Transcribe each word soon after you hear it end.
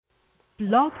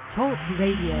Blog Talk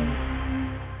Radio.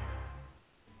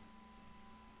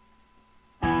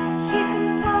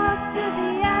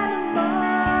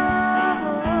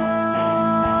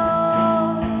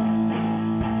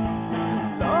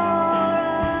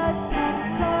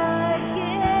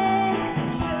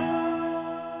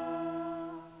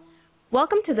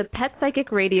 Welcome to the Pet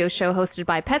Psychic Radio Show hosted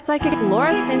by Pet Psychic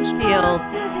Laura Finchfield.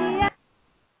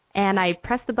 And I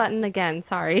pressed the button again,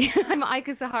 sorry. I'm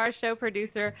Aika Sahar, show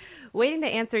producer, waiting to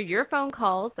answer your phone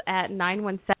calls at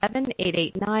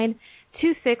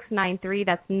 917-889-2693.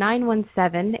 That's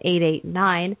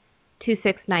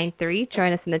 917-889-2693.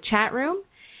 Join us in the chat room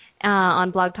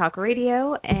on Blog Talk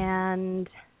Radio. And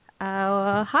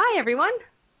hi, everyone.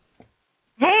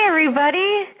 Hey,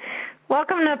 everybody.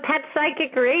 Welcome to Pet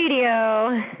Psychic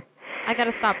Radio. I got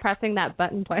to stop pressing that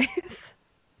button, please.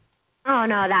 Oh,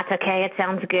 no, that's okay. It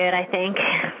sounds good, I think.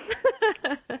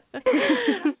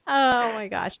 Oh, my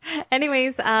gosh.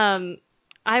 Anyways,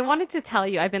 I wanted to tell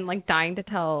you, I've been, dying to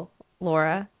tell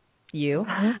Laura,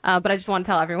 but I just want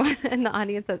to tell everyone in the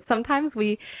audience that sometimes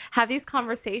we have these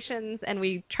conversations and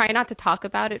we try not to talk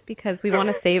about it because we want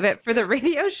to save it for the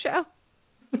radio show.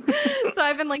 So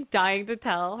I've been, dying to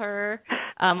tell her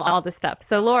all this stuff.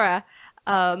 So, Laura,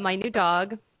 my new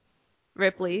dog,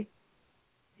 Ripley,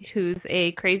 who's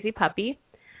a crazy puppy.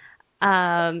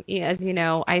 As you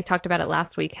know, I talked about it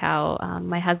last week how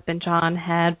my husband, John,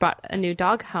 had brought a new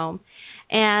dog home.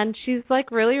 And she's,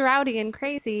 really rowdy and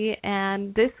crazy.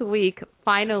 And this week,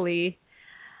 finally,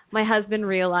 my husband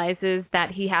realizes that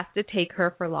he has to take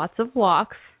her for lots of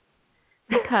walks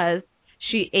because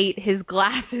she ate his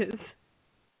glasses.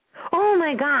 Oh,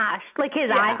 my gosh. His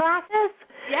eyeglasses?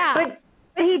 Yeah. But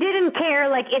he didn't care,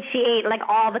 if she ate,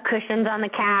 all the cushions on the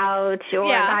couch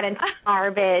or got into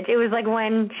garbage. It was,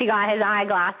 when she got his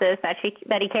eyeglasses that he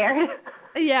cared.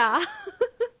 Yeah.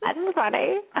 That's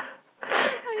funny.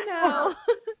 I know.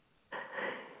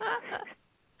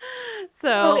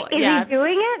 Is he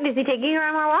doing it? Is he taking her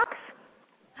on more walks?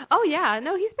 Oh, yeah.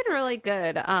 No, he's been really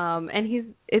good.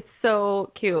 And it's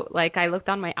so cute. I looked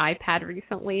on my iPad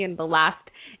recently and the last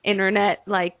internet,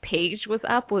 page was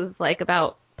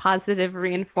about positive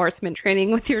reinforcement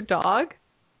training with your dog.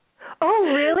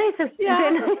 Oh, really? So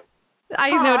I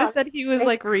noticed that he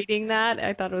was reading that.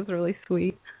 I thought it was really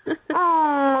sweet.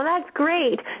 Oh, that's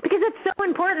great. Because it's so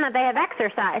important that they have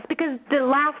exercise. Because the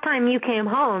last time you came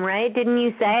home, right? Didn't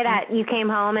you say that you came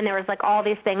home and there was all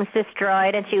these things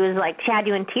destroyed and she was she had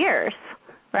you in tears,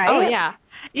 right? Oh, yeah.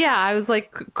 Yeah, I was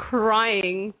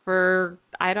crying for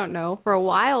a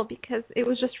while because it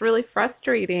was just really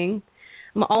frustrating.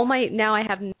 Now I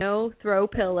have no throw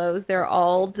pillows. They're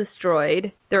all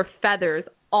destroyed. There are feathers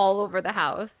all over the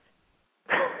house.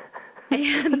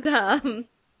 And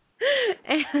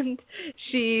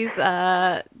she's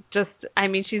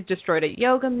she's destroyed a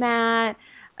yoga mat,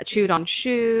 chewed on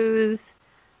shoes,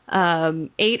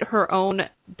 ate her own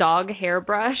dog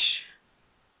hairbrush.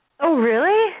 Oh,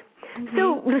 really? Mm-hmm.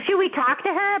 So should we talk to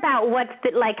her about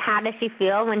how does she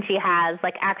feel when she has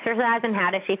exercise and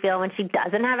how does she feel when she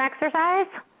doesn't have exercise?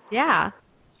 Yeah,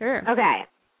 sure. Okay,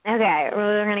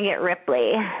 we're going to get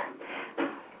Ripley.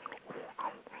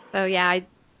 So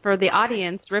for the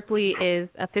audience, Ripley is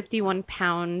a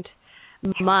 51-pound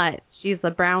mutt. She's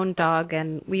a brown dog,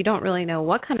 and we don't really know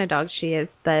what kind of dog she is,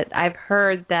 but I've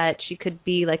heard that she could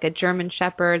be a German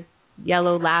Shepherd,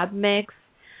 yellow lab mix.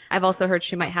 I've also heard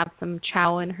she might have some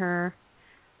chow in her.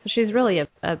 So she's really a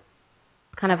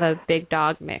kind of a big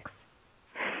dog mix.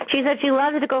 She said she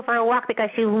loves to go for a walk because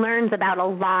she learns about a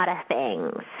lot of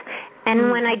things.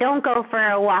 And when I don't go for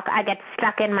a walk, I get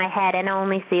stuck in my head and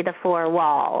only see the four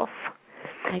walls.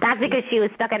 That's because she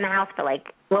was stuck in the house for 8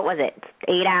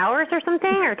 hours or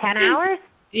something, or 10 hours?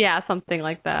 Yeah, something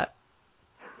like that.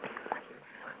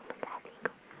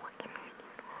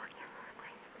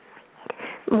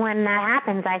 When that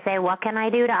happens, I say, what can I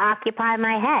do to occupy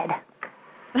my head?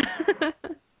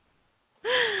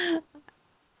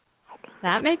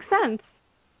 That makes sense.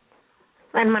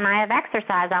 And when I have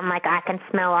exercise, I'm I can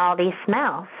smell all these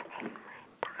smells.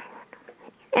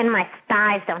 And my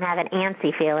thighs don't have an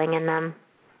antsy feeling in them.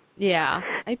 Yeah,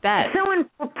 I bet. It's so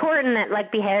important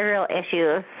that, behavioral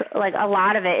issues, a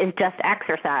lot of it is just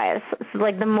exercise.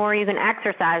 So, the more you can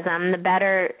exercise them, the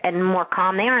better and more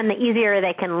calm they are, and the easier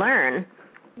they can learn.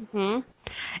 Mm-hmm.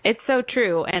 It's so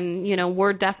true, and,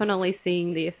 we're definitely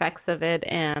seeing the effects of it,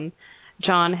 and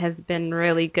John has been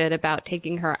really good about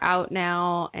taking her out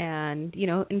now, and,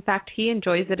 in fact, he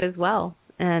enjoys it as well,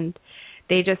 and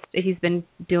he's been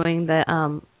doing the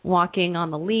walking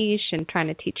on the leash and trying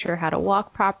to teach her how to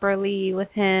walk properly with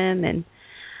him, and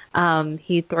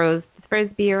he throws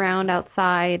Frisbee around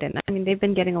outside, and I mean they've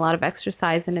been getting a lot of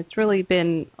exercise, and it's really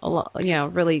been a lot,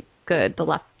 really good the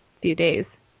last few days.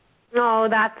 Oh,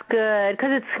 that's good,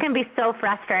 because it can be so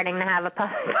frustrating to have a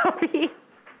puppy.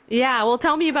 Yeah, well,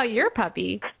 tell me about your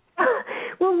puppy.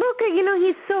 Well, Luca,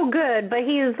 he's so good, but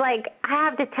he's like, I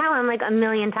have to tell him like a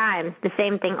million times the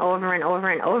same thing over and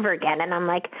over and over again, and I'm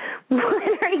like, when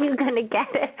are you going to get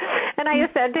it? And I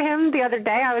just said to him the other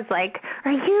day, I was like,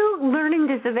 are you learning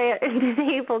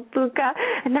disabled, Luca?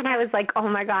 And then I was like, oh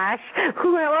my gosh,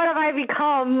 what have I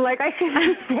become? Like, I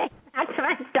shouldn't say that to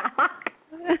my dog.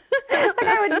 Like,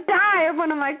 I would die if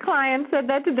one of my clients said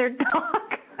that to their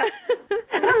dog.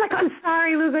 And I'm like, I'm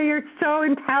sorry, Luca, you're so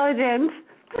intelligent.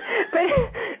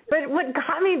 But what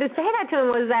got me to say that to him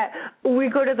was that we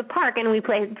go to the park and we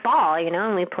play ball,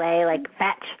 and we play like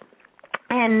fetch.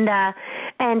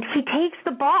 And he takes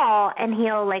the ball and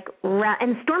he'll like run.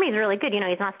 And Stormy's really good, he's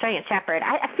an Australian Shepherd.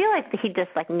 I feel like he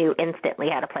just like knew instantly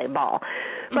how to play ball.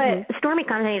 But Stormy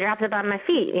comes and he drops it by my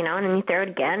feet, and then you throw it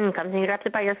again and comes and he drops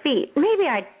it by your feet. Maybe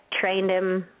I trained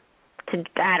him to,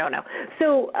 I don't know.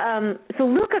 So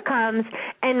Luca comes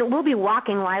and we'll be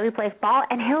walking while we play ball,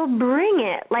 and he'll bring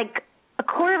it like a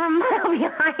quarter of a mile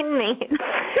behind me,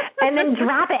 and then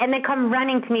drop it, and then come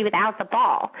running to me without the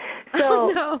ball.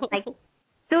 So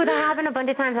so that happened a bunch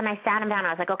of times, and I sat him down.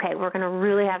 I was like, okay, we're going to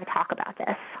really have a talk about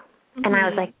this. And I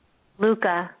was like,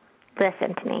 Luca,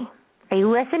 listen to me. Are you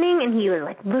listening? And he was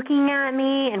like looking at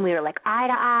me, and we were like eye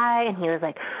to eye, and he was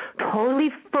like totally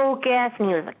focused, and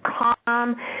he was like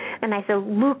calm. And I said,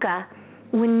 Luca,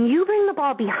 when you bring the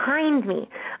ball behind me,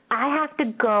 I have to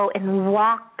go and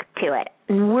walk to it,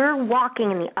 and we're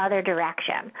walking in the other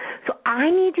direction. So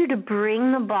I need you to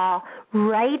bring the ball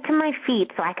right to my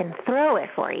feet so I can throw it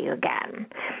for you again.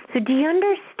 So do you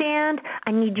understand?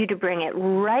 I need you to bring it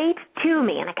right to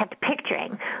me. And I kept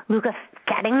picturing Luca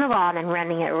getting the ball and then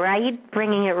bringing it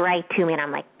right to me. And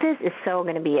I'm like, this is so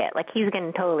going to be it. Like, he's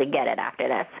going to totally get it after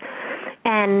this.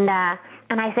 And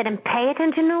I said, and pay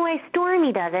attention to the way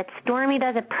Stormy does it. Stormy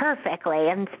does it perfectly.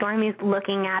 And Stormy's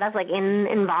looking at us, like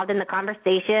involved in the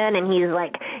conversation. And he's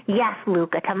like, yes,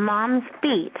 Luca, to Mom's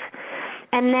feet.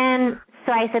 And then,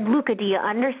 so I said, Luca, do you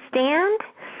understand?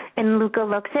 And Luca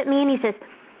looks at me and he says,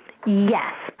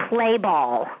 yes, play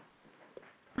ball.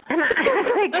 And I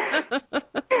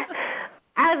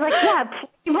was like, yeah,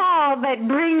 play ball, but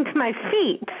bring to my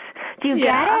feet. Do you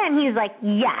get it? And he's like,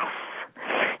 yes.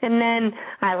 And then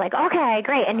I was like, okay,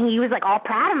 great. And he was like all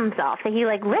proud of himself. So he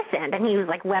like listened, and he was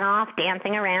like went off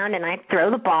dancing around, and I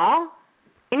throw the ball,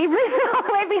 and he brings it all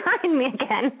the way behind me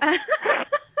again.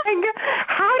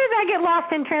 How did that get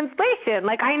lost in translation?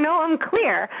 Like, I know I'm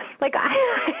clear. Like,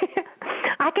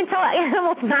 I can tell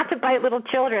animals not to bite little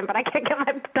children, but I can't get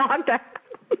my dog to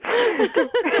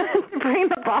bring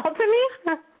the ball to me.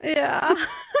 Yeah.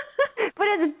 But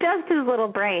it's just his little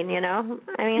brain,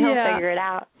 I mean, he'll figure it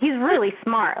out. He's really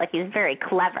smart. Like, he's very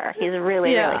clever. He's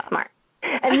really, really smart.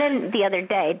 And then the other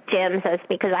day, Jim says,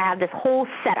 because I have this whole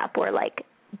setup where, like,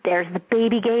 there's the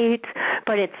baby gate,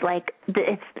 but it's like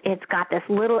it's got this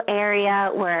little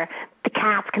area where the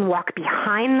cats can walk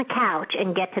behind the couch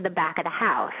and get to the back of the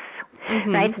house.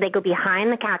 Right? So they go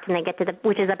behind the couch and they get to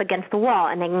which is up against the wall,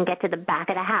 and they can get to the back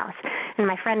of the house. And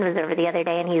my friend was over the other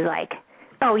day, and he's like,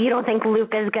 oh, you don't think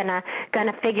Luca's gonna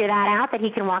figure that out, that he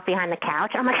can walk behind the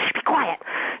couch? I'm like, shh, be quiet.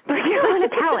 But you don't want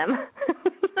to tell him.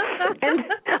 And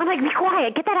I'm like, be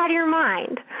quiet, get that out of your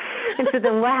mind. And so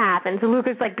then what happens?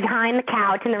 Luca's like behind the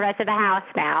couch in the rest of the house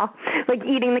now, like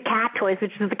eating the cat toys,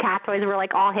 which is the cat toys were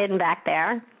like all hidden back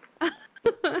there.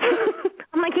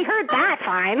 I'm like, you heard that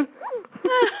fine.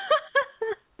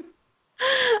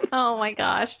 Oh my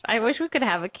gosh, I wish we could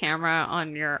have a camera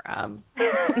on your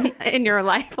in your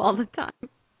life all the time.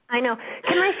 I know.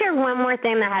 Can I share one more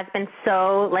thing that has been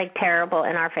so like terrible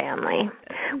in our family?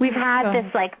 We've had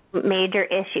this like major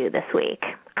issue this week.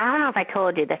 I don't know if I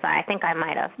told you this. I think I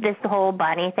might have. This whole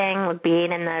bunny thing with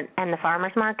Bean in the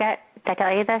farmer's market. Did I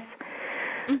tell you this?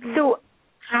 So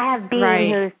I have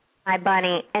Bean, who's my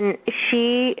bunny, and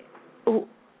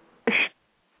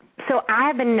so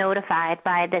I've been notified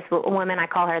by this woman. I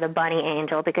call her the Bunny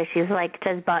Angel because she's like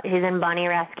she's in bunny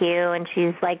rescue, and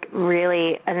she's like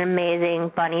really an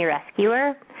amazing bunny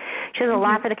rescuer. She does a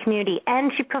lot for the community,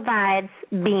 and she provides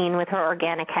Bean with her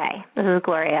organic hay. This is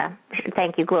Gloria.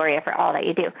 Thank you, Gloria, for all that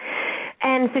you do.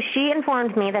 And so she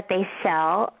informed me that they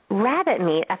sell rabbit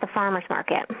meat at the farmer's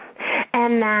market,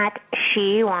 and that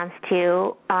she wants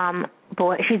to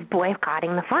she's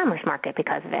boycotting the farmer's market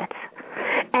because of it.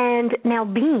 And now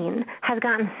Bean has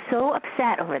gotten so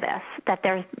upset over this that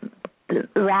there's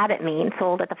rabbit meat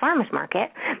sold at the farmer's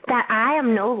market that I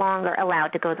am no longer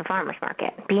allowed to go to the farmer's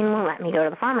market. Bean won't let me go to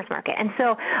the farmer's market. And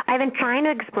so I've been trying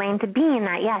to explain to Bean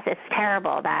that, yes, it's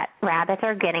terrible that rabbits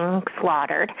are getting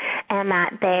slaughtered and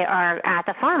that they are at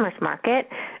the farmer's market.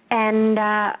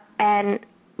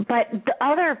 But the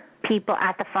other people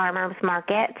at the farmer's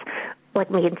market, like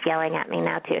Bean's yelling at me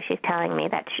now too. She's telling me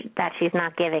that she's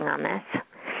not giving on this.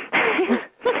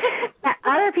 That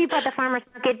other people at the farmer's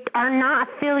market are not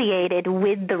affiliated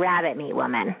with the rabbit meat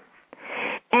woman.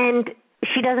 And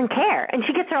she doesn't care. And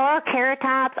she gets all her carrot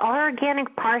tops, all her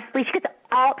organic parsley. She gets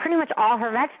pretty much all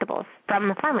her vegetables from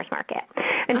the farmer's market.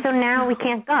 And so now we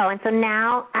can't go. And so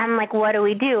now I'm like, what do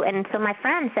we do? And so my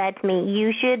friend said to me,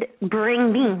 you should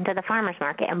bring Bean to the farmer's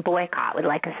market and boycott with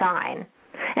like a sign.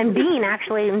 And Bean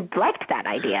actually liked that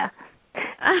idea.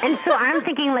 And so I'm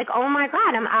thinking, like, oh, my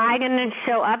God, am I going to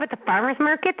show up at the farmer's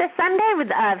market this Sunday with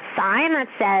a sign that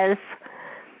says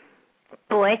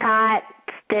boycott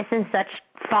this and such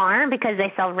farm because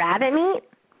they sell rabbit meat?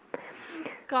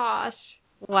 Gosh.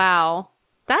 Wow.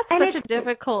 That's such a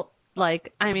difficult,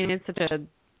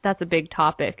 that's a big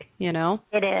topic, you know?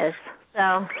 It is.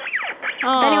 So,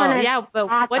 but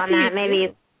what on that,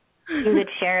 maybe you could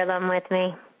share them with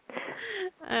me.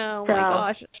 Oh, my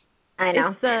gosh. I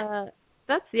know.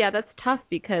 That's tough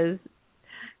because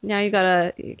now you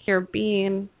gotta hear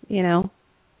Bean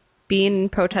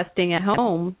protesting at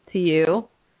home to you,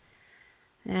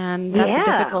 and that's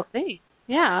a difficult thing.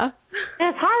 Yeah. And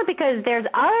it's hard because there's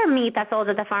other meat that's sold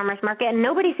at the farmer's market, and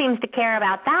nobody seems to care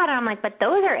about that. And I'm like, but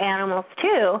those are animals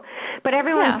too. But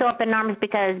everyone's so up in arms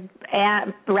because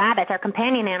rabbits are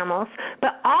companion animals.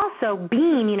 But also,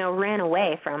 Bean, ran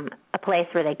away from a place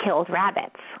where they killed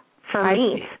rabbits for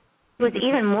meat. It was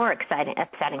even more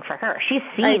upsetting for her. She's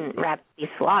seen rabbits be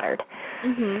slaughtered.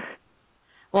 Mm-hmm.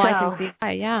 Well, I can see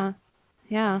why, yeah.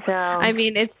 So I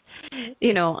mean, it's,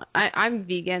 I'm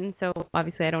vegan, so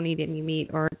obviously I don't eat any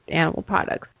meat or animal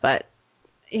products. But,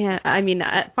 yeah, I mean,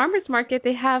 at farmers market,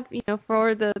 they have,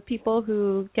 for the people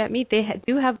who get meat, they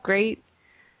do have great,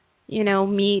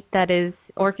 meat that is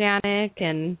organic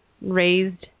and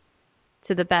raised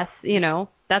to the best,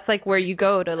 That's like where you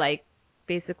go to, like,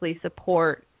 basically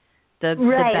support the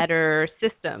better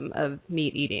system of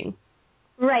meat eating.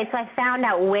 Right. So I found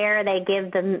out where they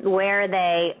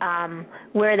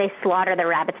slaughter the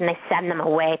rabbits, and they send them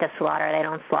away to slaughter. They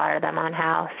don't slaughter them on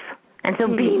house. And so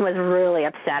Bean was really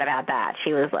upset about that.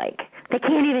 She was like, they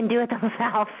can't even do it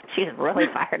themselves. She was really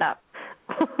fired up.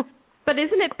 But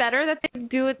isn't it better that they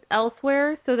do it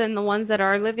elsewhere so then the ones that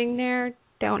are living there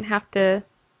don't have to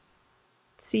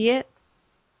see it?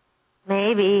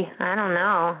 Maybe. I don't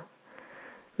know.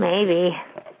 Maybe.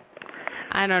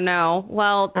 I don't know.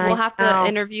 Well, we'll have to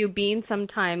interview Bean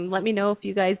sometime. Let me know if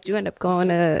you guys do end up going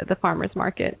to the farmer's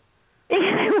market.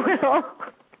 I will.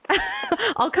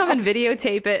 I'll come and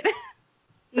videotape it.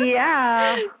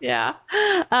 Yeah. Yeah.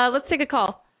 Let's take a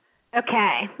call.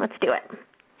 Okay, let's do it.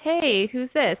 Hey, who's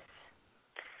this?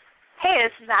 Hey,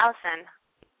 this is Allison.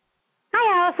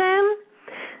 Hi, Allison.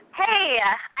 Hey,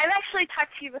 I've actually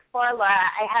talked to you before, Laura.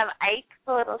 I have Ike,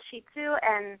 the little Shih Tzu,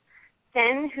 and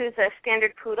Finn, who's a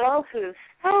standard poodle,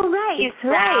 he's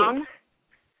brown.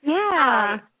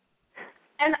 Yeah.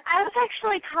 And I was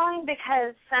actually calling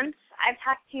because since I've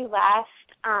talked to you last,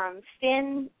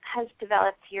 Finn has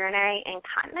developed urinary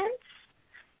incontinence.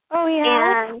 Oh,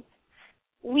 yeah. And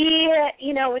we,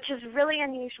 which is really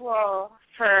unusual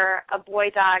for a boy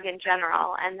dog in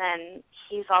general, and then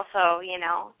he's also,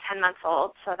 10 months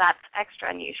old, so that's extra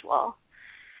unusual.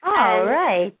 Oh,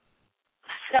 right.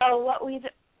 So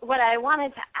what I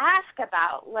wanted to ask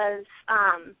about was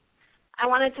I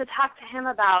wanted to talk to him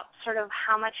about sort of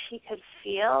how much he could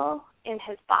feel in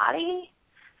his body.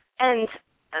 And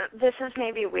this is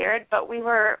maybe weird, but we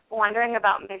were wondering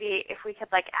about maybe if we could,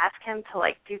 ask him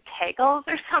to, do Kegels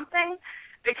or something.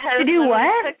 Because to do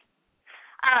what?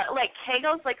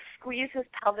 Kegels, squeeze his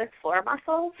pelvic floor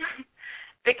muscles.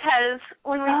 Because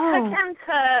when we took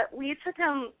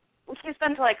him, he's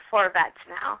been to, 4 vets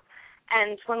now.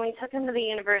 And when we took him to the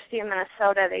University of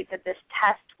Minnesota, they did this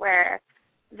test where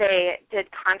they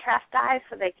did contrast dyes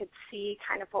so they could see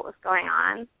kind of what was going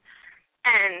on.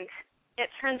 And it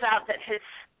turns out that his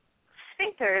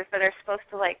sphincters that are supposed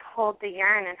to, hold the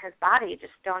urine in his body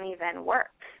just don't even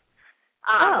work.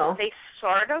 They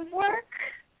sort of work,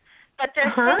 but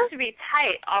they're supposed to be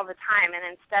tight all the time,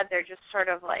 and instead they're just sort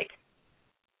of,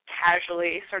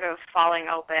 casually sort of falling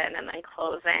open and then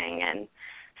closing. And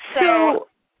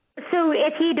So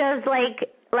if he does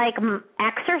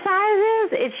exercises,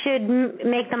 it should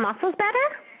make the muscles better?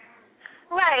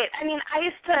 Right. I mean, I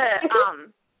used to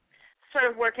sort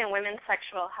of work in women's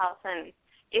sexual health, and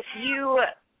if you,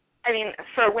 I mean,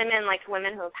 for women, like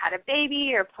women who have had a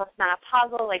baby or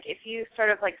postmenopausal, like if you sort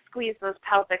of like squeeze those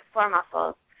pelvic floor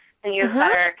muscles, then you have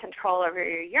better control over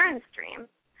your urine stream.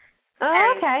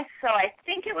 Oh, okay. So I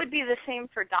think it would be the same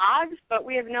for dogs, but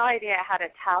we have no idea how to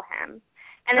tell him.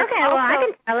 And okay, also, well, I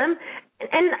can tell him.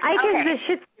 And Ike is the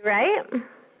Shih Tzu, right?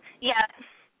 Yeah.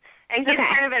 And he's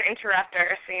kind of an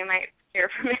interrupter, so you might hear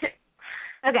from it.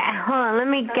 Okay, hold on. Let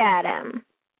me get him.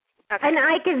 Okay. And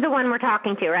Ike is the one we're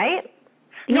talking to, right?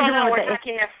 No, we're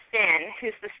talking to Finn,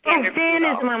 who's the standard Finn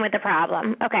poodle. is the one with the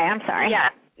problem. Okay, I'm sorry. Yeah.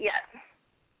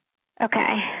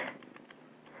 Okay.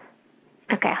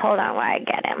 Okay, hold on while I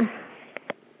get him.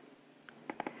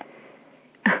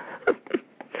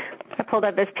 I pulled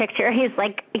up this picture. He's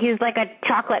like a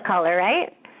chocolate color,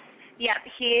 right? Yep,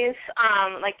 he's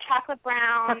like chocolate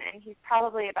brown, and he's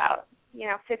probably about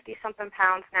 50-something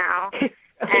pounds now,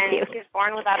 and cute. he's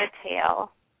born without a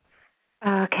tail.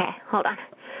 Okay, hold on.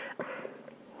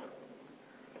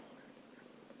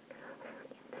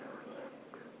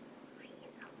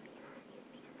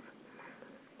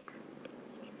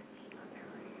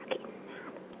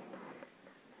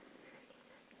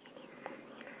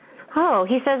 Oh,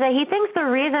 he says that he thinks the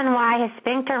reason why his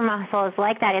sphincter muscle is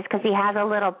like that is because he has a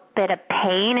little bit of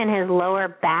pain in his lower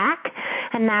back,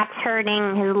 and that's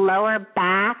hurting his lower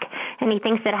back, and he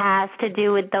thinks it has to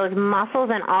do with those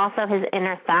muscles and also his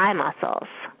inner thigh muscles.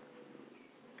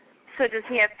 So does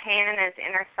he have pain in his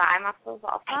inner thigh muscles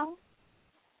also?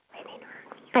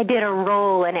 I did a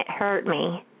roll and it hurt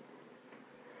me.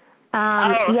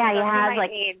 So he has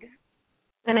like need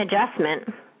an adjustment.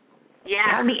 Yeah.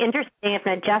 That would be interesting if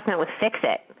an adjustment would fix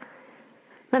it.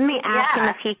 Let me ask him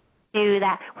if he can do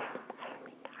that.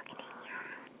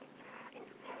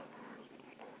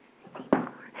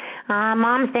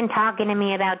 Mom's been talking to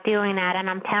me about doing that, and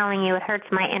I'm telling you, it hurts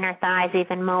my inner thighs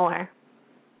even more.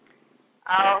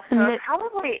 Oh, so it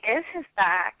probably is his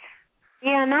back.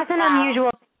 Yeah, and that's an unusual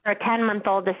thing for a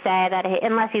 10-month-old to say, that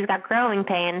unless he's got growing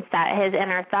pains, that his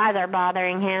inner thighs are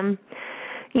bothering him.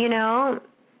 You know?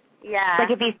 Yeah. Like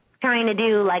if he's trying to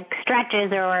do like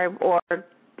stretches or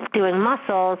doing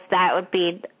muscles, that would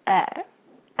be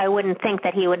I wouldn't think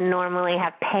that he would normally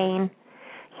have pain.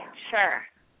 Sure.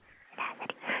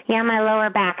 Yeah, my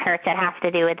lower back hurts. It has to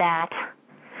do with that.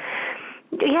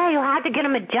 Yeah, you'll have to get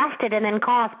him adjusted and then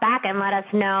call us back and let us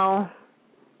know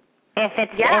if it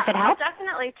helps. I'll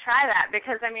definitely try that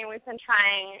because we've been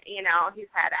trying, he's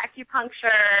had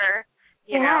acupuncture.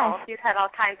 You know, he's had all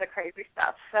kinds of crazy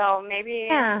stuff. So maybe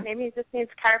he just needs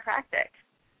chiropractic.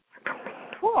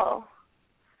 Cool.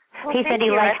 Well, he said he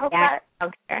likes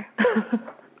acupuncture.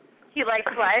 He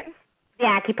likes what? The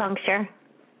acupuncture.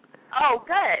 Oh,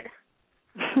 good.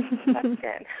 That's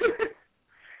good.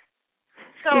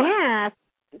 So that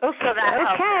helps.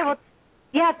 Okay. Well,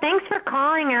 yeah. Thanks for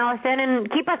calling, Allison,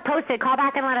 and keep us posted. Call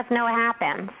back and let us know what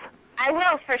happens. I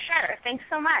will for sure. Thanks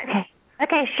so much.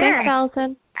 Okay, sure. Thanks,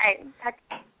 Allison. All right.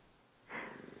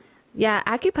 Yeah,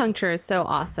 acupuncture is so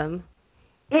awesome.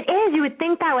 It is. You would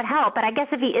think that would help, but I guess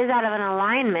if he is out of an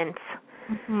alignment,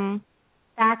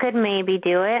 that could maybe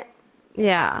do it.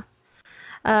 Yeah.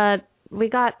 We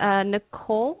got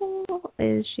Nicole.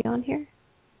 Is she on here?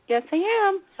 Yes, I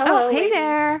am. Hello. Oh, hey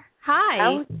there.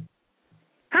 Hi.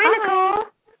 Hi, Nicole.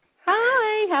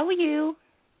 Hi. How are you?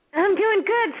 I'm doing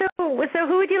good. So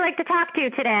who would you like to talk to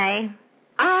today?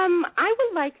 I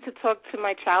would like to talk to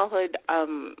my childhood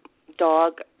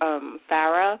dog,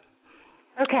 Farah.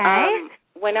 Okay.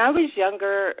 When I was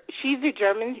younger, she's a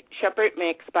German Shepherd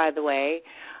mix, by the way,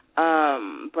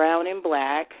 brown and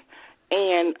black.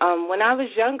 And when I was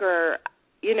younger,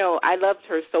 I loved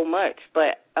her so much,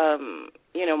 but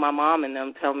my mom and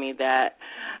them tell me that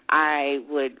I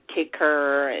would kick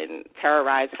her and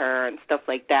terrorize her and stuff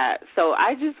like that. So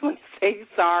I just want to say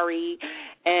sorry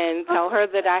and tell her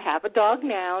that I have a dog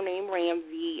now named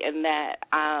Ramsey and that,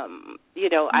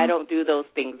 I don't do those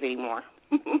things anymore.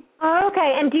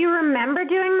 Okay. And do you remember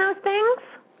doing those things?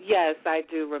 Yes, I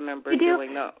do remember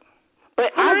doing those.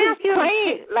 But I was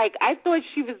playing, I thought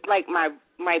she was like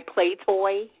my play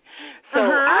toy. So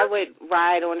I would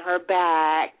ride on her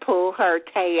back, pull her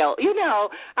tail.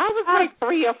 I was like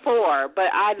 3 or 4, but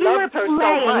I loved her so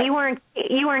much.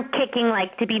 You weren't kicking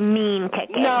like to be mean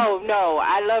kicking. No,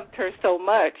 I loved her so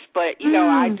much. But,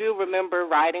 I do remember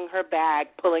riding her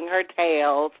back, pulling her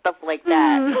tail, stuff like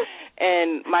that.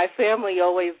 And my family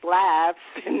always laughs,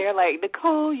 and they're like,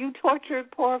 Nicole, you tortured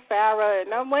poor Farah.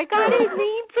 And I'm like, I didn't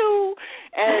mean to.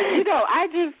 And, I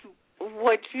just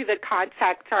want you to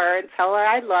contact her and tell her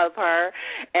I love her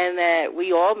and that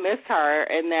we all miss her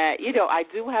and that, I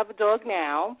do have a dog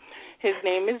now. His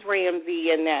name is Ramsey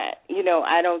and that,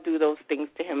 I don't do those things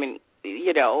to him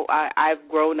I've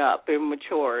grown up and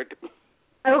matured.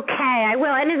 Okay, I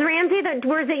will. And is Ramsey,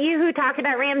 was it you who talked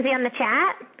about Ramsey on the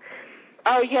chat?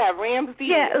 Oh, yeah, Ramsey.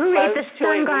 Yeah, who ate the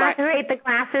sunglasses, who ate the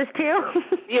glasses,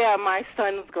 too? Yeah, my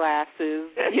son's glasses.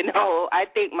 I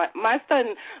think my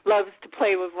son loves to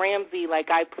play with Ramsey like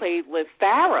I played with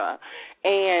Farrah.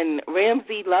 And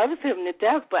Ramsey loves him to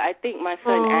death, but I think my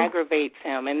son aggravates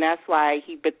him, and that's why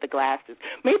he bit the glasses.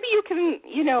 Maybe you can,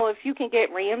 if you can get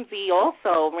Ramsey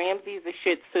also. Ramsey's a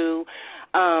Shih Tzu.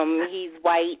 He's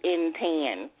white and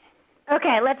tan.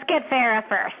 Okay, let's get Farrah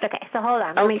first. Okay, so hold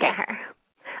on. Let me get her.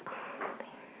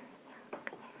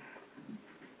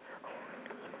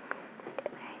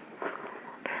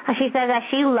 She says that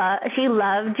she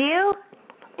loved you,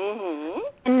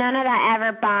 and none of that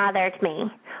ever bothered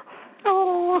me.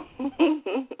 Oh.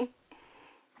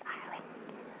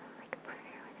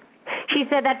 She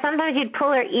said that sometimes you'd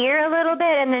pull her ear a little bit,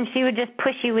 and then she would just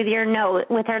push you with her nose,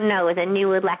 and you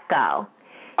would let go.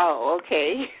 Oh,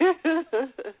 okay.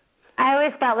 I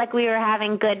always felt like we were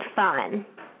having good fun.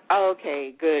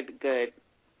 Okay, good.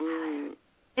 Mm.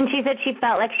 And she said she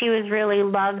felt like she was really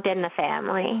loved in the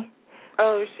family.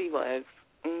 Oh, she was.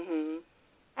 Mhm.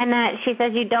 And that she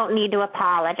says you don't need to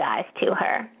apologize to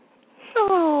her.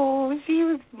 Oh, she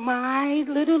was my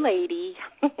little lady.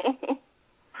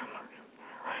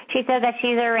 She said that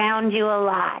she's around you a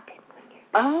lot.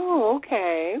 Oh,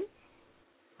 okay.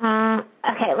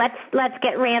 Okay, let's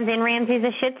get Ramsey. And Ramsey's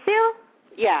a Shih Tzu?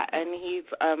 Yeah, and he's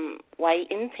white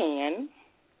and tan.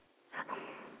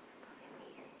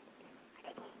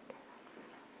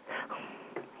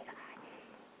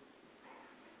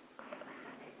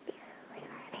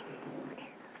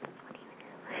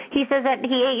 He says that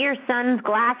he ate your son's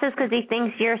glasses because he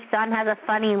thinks your son has a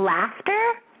funny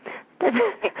laughter.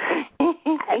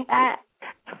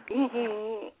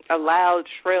 A loud,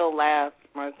 shrill laugh.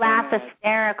 Laugh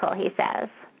hysterical, he says.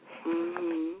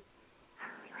 Mm-hmm.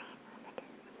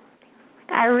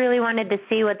 I really wanted to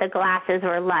see what the glasses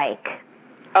were like.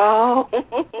 Oh.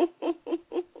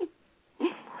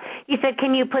 He said,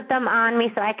 can you put them on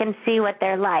me so I can see what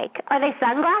they're like? Are they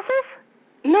sunglasses?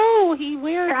 No, he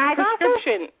wears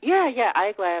prescription. Yeah,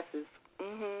 eyeglasses.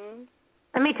 Mhm.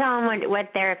 Let me tell him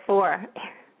what they're for.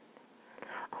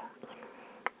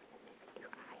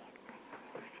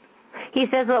 He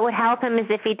says what would help him is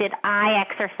if he did eye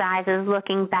exercises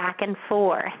looking back and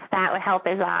forth. That would help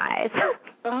his eyes.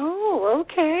 Oh,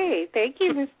 okay. Thank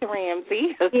you, Mr.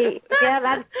 Ramsey.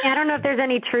 Yeah, I don't know if there's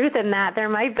any truth in that. There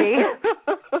might be.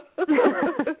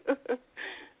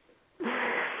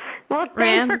 Well,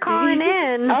 thanks for calling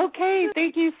in. Okay,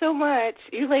 thank you so much.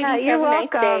 You ladies you're have a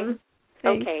welcome. nice day.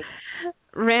 Okay.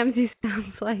 Ramsey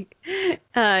sounds like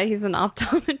he's an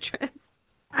optometrist.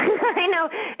 I know.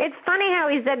 It's funny how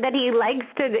he said that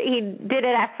he did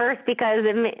it at first because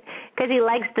he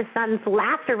likes the son's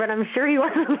laughter, but I'm sure he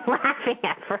wasn't laughing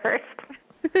at first.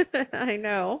 I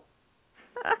know.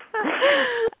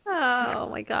 Oh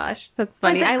my gosh, that's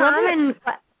funny. I love it.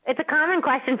 It's a common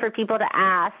question for people to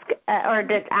ask or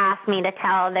to ask me to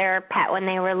tell their pet when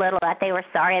they were little that they were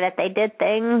sorry that they did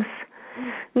things.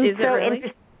 Is it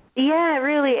really? Yeah, it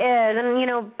really is.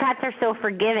 And, pets are so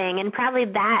forgiving. And probably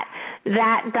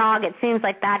that dog, it seems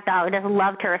like that dog just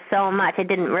loved her so much it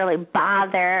didn't really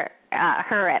bother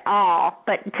her at all.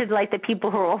 But to, the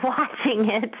people who were watching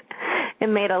it, it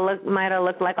might have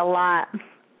looked like a lot.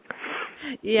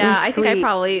 Yeah, I think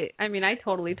I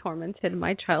totally tormented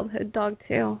my childhood dog,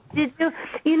 too. Did you?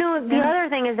 The other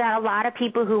thing is that a lot of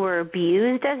people who were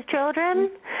abused as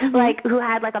children, who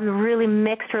had, a really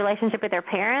mixed relationship with their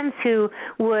parents, who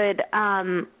would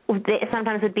they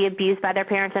sometimes would be abused by their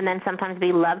parents and then sometimes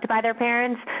be loved by their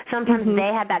parents. Sometimes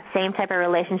they had that same type of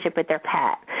relationship with their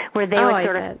pet, where they would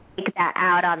sort of take that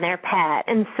out on their pet.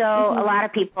 And so a lot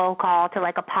of people call to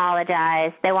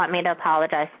apologize. They want me to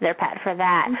apologize to their pet for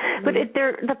that. But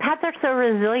the pets are so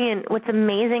resilient. What's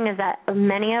amazing is that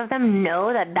many of them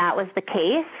know that was the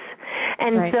case.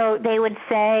 And so they would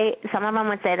say, some of them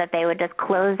would say that they would just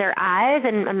close their eyes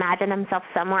and imagine themselves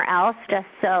somewhere else just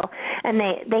so. And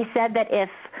they said that if,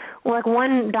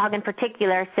 one dog in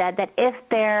particular said that if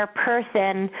their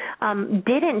person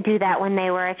didn't do that when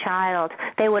they were a child,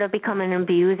 they would have become an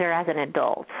abuser as an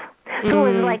adult. So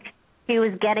it was like she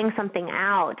was getting something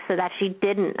out so that she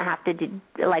didn't have to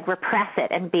repress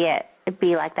it and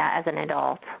be like that as an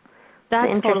adult. That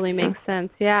totally makes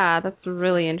sense. Yeah, that's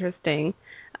really interesting.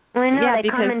 I know they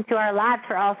come into our lives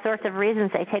for all sorts of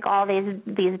reasons. They take all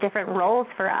these different roles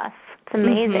for us. It's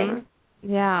amazing.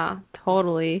 Yeah,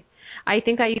 totally. I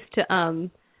think I used to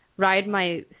ride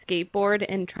my skateboard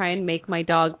and try and make my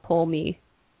dog pull me.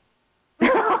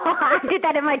 I did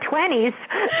that in my 20s.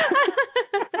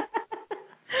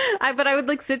 But I would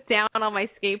like sit down on my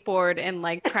skateboard and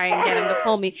like try and get him to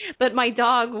pull me. But my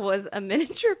dog was a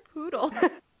miniature poodle.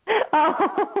 Oh,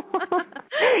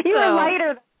 you were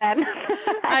lighter then.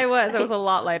 I was a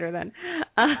lot lighter then.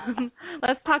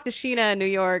 Let's talk to Sheena in New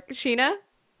York. Sheena?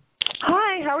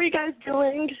 Hi, how are you guys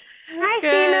doing? Hi, Good.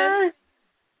 Sheena.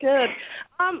 Good.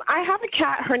 I have a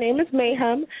cat. Her name is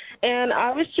Mayhem, and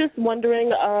I was just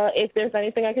wondering if there's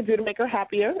anything I could do to make her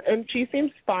happier. And she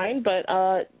seems fine, but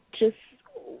just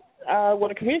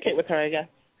want to communicate with her, I guess.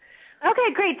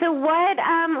 Okay, great. So what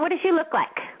does she look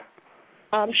like?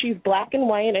 She's black and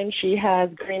white, and she has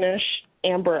greenish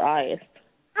amber eyes.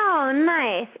 Oh,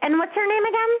 nice. And what's her name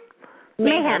again?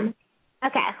 Mayhem.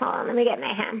 Okay, hold on. Let me get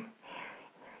Mayhem.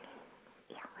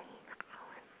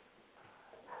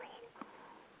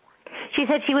 She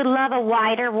said she would love a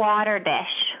wider water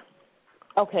dish.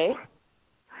 Okay.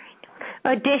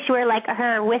 A dish where, like,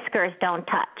 her whiskers don't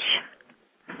touch.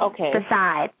 Okay. The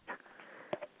sides.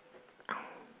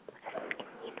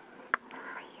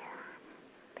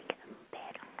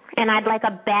 And I'd like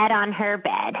a bed on her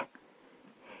bed.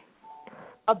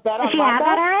 A bed on my bed? Does she have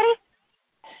that already?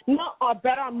 No, a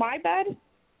bed on my bed?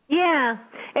 Yeah.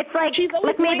 It's like, She's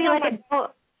always maybe laying like on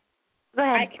Go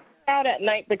ahead. I kick her out at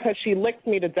night because she licks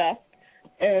me to death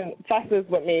and fusses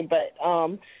with me, but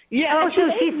yeah. Oh, so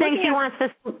she thinks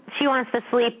she wants to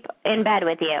sleep in bed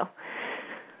with you.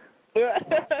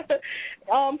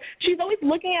 She's always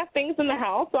looking at things in the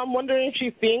house, so I'm wondering if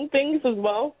she's seeing things as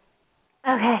well.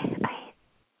 Okay.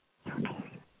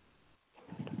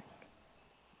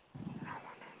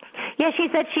 Yeah, she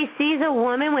said she sees a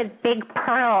woman with big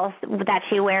pearls that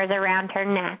she wears around her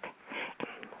neck.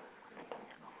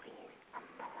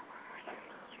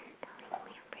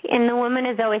 And the woman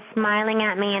is always smiling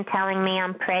at me and telling me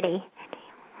I'm pretty.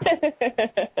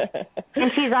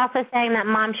 And she's also saying that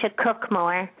Mom should cook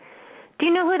more. Do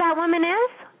you know who that woman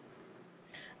is?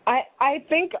 I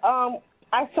think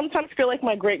I sometimes feel like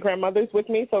my great-grandmother's with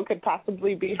me, so it could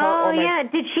possibly be her. Oh, or my... yeah.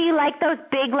 Did she like those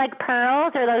big, like,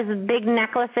 pearls or those big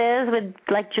necklaces with,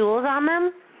 like, jewels on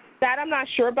them? That I'm not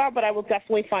sure about, but I will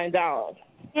definitely find out.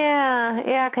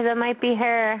 Yeah, because it might be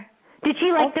her. Did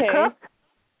she like to cook?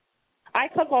 I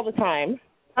cook all the time.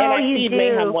 Oh, and I you feed do?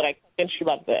 Mayhem what I cook, and she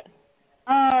loves it.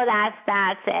 Oh,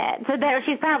 that's it. So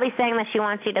she's probably saying that she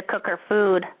wants you to cook her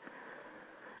food.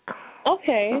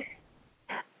 Okay.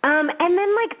 And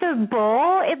then like the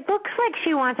bowl, it looks like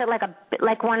she wants it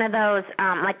like one of those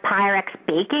like Pyrex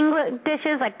baking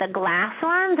dishes, like the glass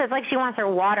ones. It's like she wants her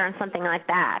water and something like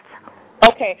that.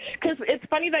 Okay, because it's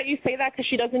funny that you say that because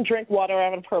she doesn't drink water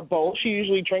out of her bowl. She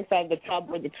usually drinks out of the tub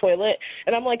or the toilet.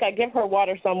 And I'm like, I give her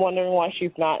water, so I'm wondering why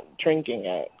she's not drinking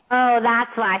it. Oh, that's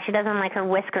why. She doesn't like her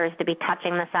whiskers to be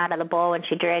touching the side of the bowl when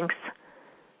she drinks.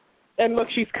 And look,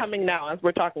 she's coming now as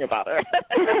we're talking about her.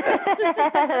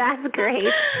 That's great.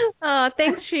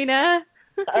 Thanks, Sheena.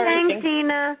 Thanks,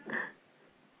 Sheena.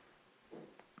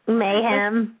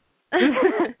 Mayhem.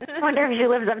 Wonder if she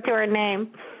lives up to her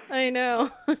name. I know.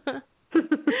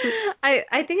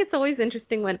 I think it's always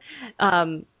interesting when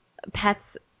pets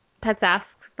ask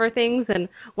for things, and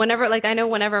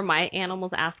whenever my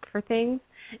animals ask for things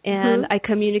and I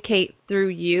communicate through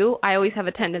you, I always have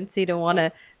a tendency to want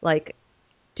to like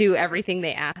do everything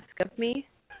they ask of me.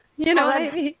 You know what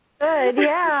I mean? Good,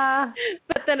 yeah.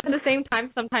 But then at the same time,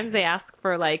 sometimes they ask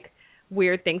for like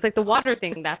weird things, like the water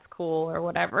thing. That's cool or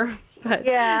whatever. But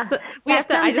yeah, we have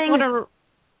to. I just want to.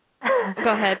 Go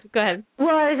ahead.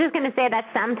 Well, I was just going to say that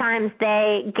sometimes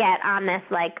they get on this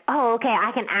like, oh, okay,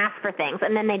 I can ask for things.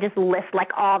 And then they just list like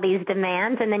all these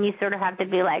demands. And then you sort of have to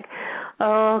be like,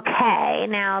 okay,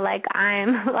 now like I'm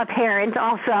a parent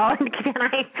also. Can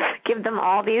I give them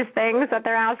all these things that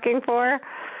they're asking for?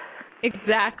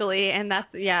 Exactly. And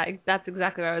that's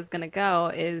exactly where I was going to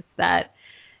go, is that,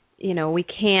 you know, we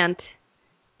can't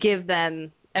give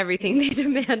them everything they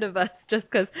demand of us just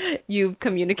because you've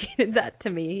communicated that to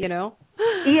me, you know?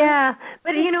 Yeah,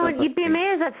 but you know, you'd be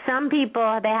amazed that some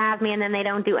people, they have me and then they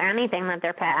don't do anything that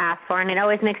their pet asks for, and it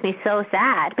always makes me so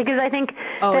sad because I think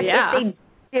if they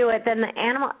do it, then the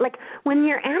animal, like when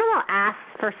your animal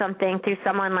asks for something through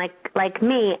someone like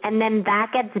me, and then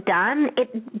that gets done,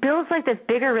 it builds like this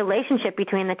bigger relationship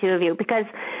between the two of you, because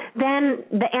then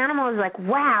the animal is like,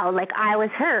 wow, like I was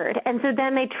heard, and so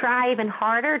then they try even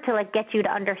harder to like get you to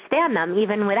understand them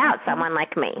even without someone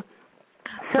like me.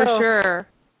 So, for sure.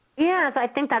 Yeah, so I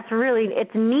think that's really,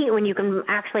 it's neat when you can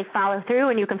actually follow through,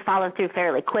 and you can follow through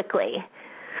fairly quickly.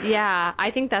 Yeah,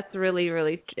 I think that's really,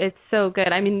 really, it's so good.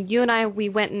 I mean, you and I, we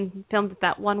went and filmed at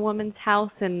that one woman's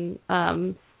house in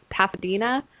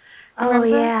Pasadena. Oh,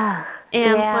 yeah.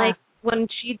 And, like, when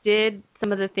she did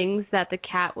some of the things that the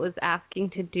cat was asking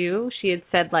to do, she had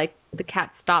said, like, the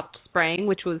cat stopped spraying,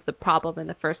 which was the problem in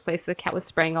the first place. The cat was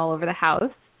spraying all over the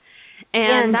house.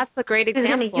 And that's a great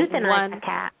example of one. The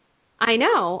cat. I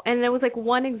know. And there was, like,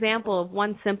 one example of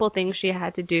one simple thing she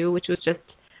had to do, which was just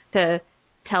to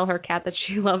tell her cat that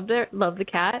she loved the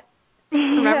cat.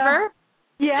 Remember?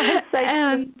 Yes.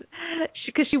 And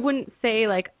because she wouldn't say,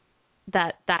 like,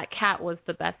 that cat was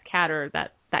the best cat, or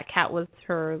that cat was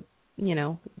her, you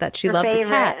know, that she loved favorite. the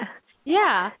cat.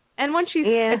 Yeah. And when she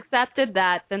accepted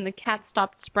that, then the cat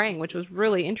stopped spraying, which was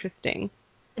really interesting.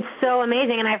 It's so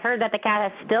amazing, and I've heard that the cat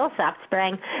has still stopped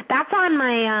spraying. That's on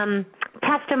my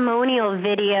testimonial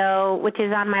video, which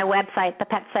is on my website,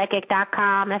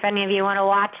 thepetpsychic.com. If any of you want to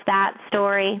watch that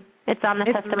story, it's on the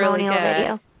testimonial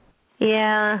video.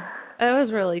 Yeah. It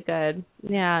was really good.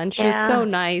 Yeah, and she was so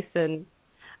nice, and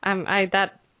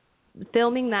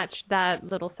filming that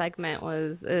little segment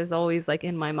is always, like,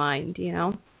 in my mind, you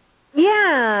know.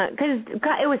 Yeah, because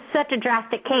it was such a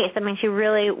drastic case. I mean, she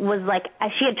really was like,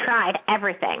 she had tried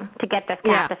everything to get this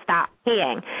cat to stop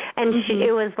peeing. And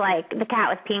it was like, the cat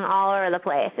was peeing all over the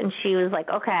place. And she was like,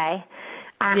 okay,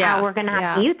 we're going to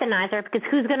have to euthanize her, because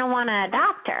who's going to want to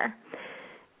adopt her?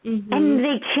 Mm-hmm. And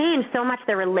they changed so much.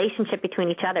 The relationship between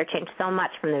each other changed so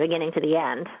much from the beginning to the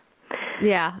end.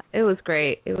 Yeah, it was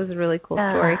great. It was a really cool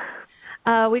story.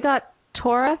 We got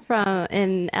Tora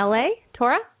in L.A.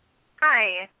 Tora?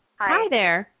 Hi. Hi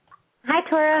there. Hi,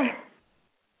 Tora.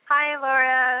 Hi,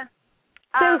 Laura.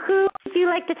 So who would you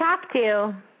like to talk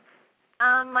to?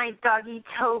 My doggy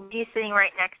Toby, sitting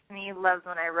right next to me, loves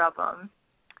when I rub him.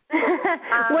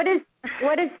 What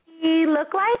does he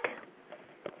look like?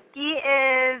 He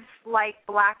is like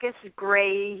blackish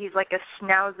gray. He's like a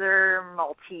Schnauzer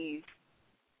Maltese.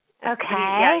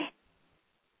 Okay.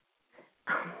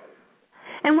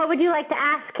 And what would you like to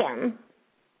ask him?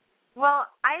 Well,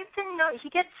 he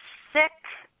gets sick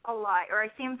a lot, or I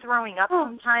see him throwing up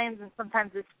sometimes, and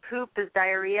sometimes his poop is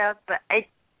diarrhea, but I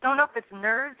don't know if it's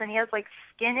nerves, and he has, like,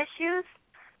 skin issues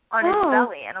on his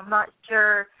belly, and I'm not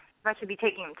sure if I should be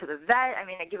taking him to the vet. I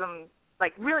mean, I give him,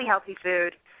 like, really healthy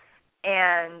food,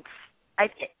 and I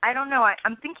don't know.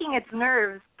 I'm thinking it's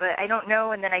nerves, but I don't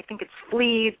know, and then I think it's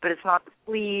fleas, but it's not the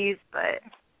fleas,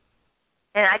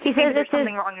 and I think there's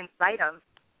something wrong inside him.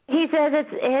 He says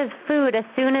it's his food. As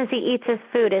soon as he eats his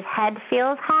food, his head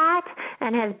feels hot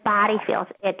and his body feels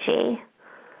itchy.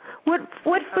 What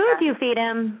food do you feed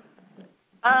him?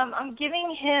 I'm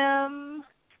giving him.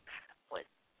 What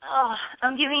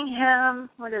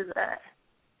is it?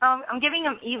 I'm giving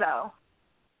him Evo.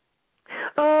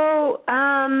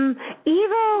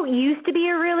 Evo used to be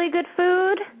a really good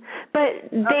food, but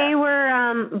they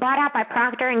were bought out by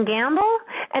Procter & Gamble,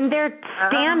 and their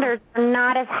standards are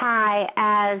not as high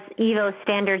as Evo's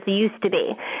standards used to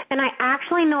be. And I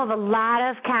actually know of a lot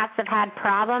of cats that have had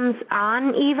problems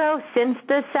on Evo since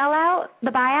the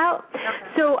buyout.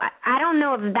 So I don't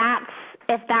know if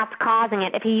that's causing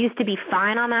it, if he used to be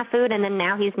fine on that food and then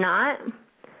now he's not.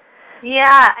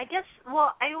 Yeah, I guess,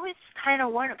 well, I always kind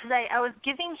of wonder, because I was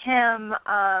giving him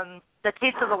the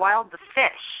Taste of the Wild, the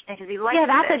fish, because he likes fish. Yeah,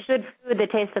 that's a good food. The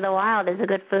Taste of the Wild is a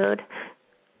good food.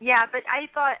 Yeah, but I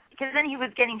thought, because then he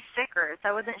was getting sicker, so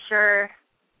I wasn't sure.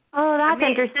 Oh, that's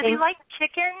interesting. Does he like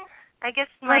chicken? I guess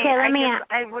what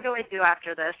do I do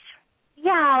after this?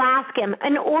 Yeah, I'll ask him.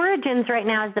 And Origins right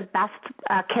now is the best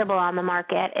kibble on the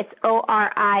market. It's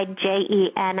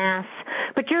Origens.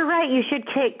 But you're right, you should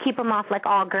keep them off like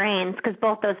all grains, because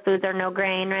both those foods are no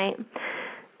grain, right?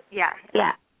 Yeah.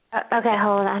 Yeah. Okay,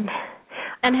 hold on.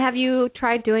 And have you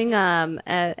tried doing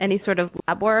any sort of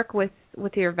lab work with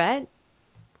your vet?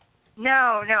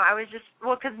 No, I was just,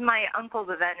 because my uncle's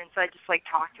a vet, and so I just,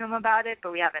 talked to him about it,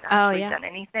 but we haven't actually done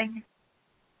anything.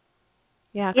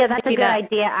 Yeah, that's a good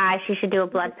idea, Ash. You should do a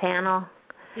blood panel.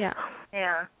 Yeah.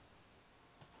 Yeah.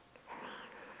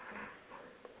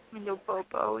 No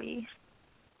bobo-y.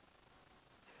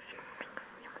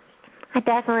 I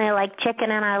definitely like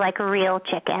chicken, and I like real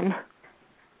chicken.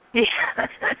 Yeah.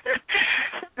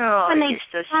 When they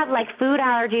have food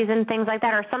allergies and things like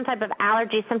that, or some type of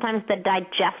allergy, sometimes the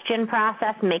digestion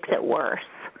process makes it worse.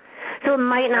 So it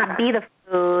might not be the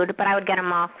food, but I would get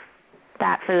them off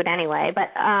that food anyway.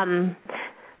 But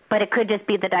it could just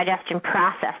be the digestion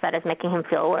process that is making him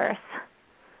feel worse.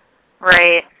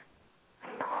 Right.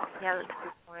 Yeah, that's a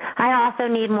good point. I also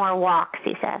need more walks,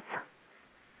 he says.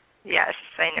 Yes,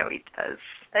 I know he does.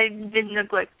 I've been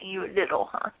neglecting you a little,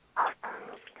 huh?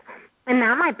 And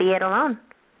that might be it alone.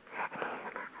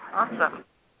 Awesome.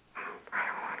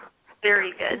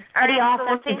 Very good. But he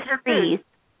also needs trees.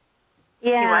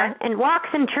 Yeah, and walks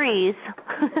and trees.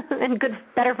 And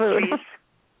better food. Trees.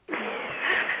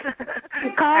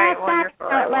 Call All right, us back.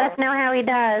 wonderful. Let us know how he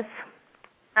does.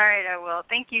 All right, I will.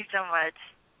 Thank you so much.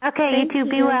 Okay, Thank you too.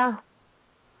 Be you. well.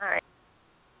 All right.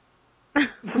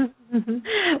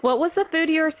 What was the food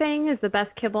you were saying is the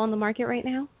best kibble on the market right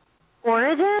now?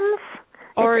 Origins.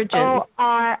 Origins.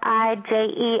 Origens,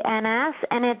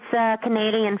 and it's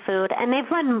Canadian food, and they've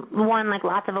won like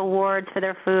lots of awards for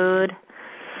their food.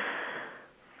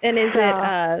 And is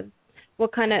it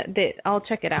what kind of? I'll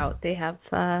check it out. They have.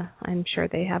 I'm sure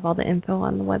they have all the info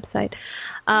on the website.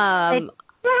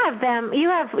 You have them.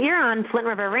 You're on Flint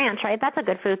River Ranch, right? That's a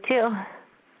good food too.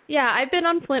 Yeah, I've been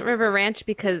on Flint River Ranch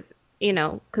because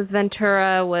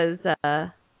Ventura was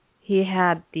he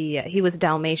was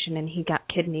Dalmatian and he got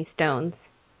kidney stones.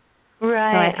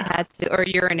 Right. So I had to, or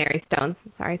urinary stones.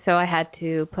 Sorry. So I had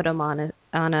to put him on a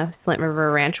Flint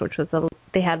River Ranch, which was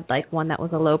they had like one that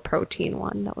was a low protein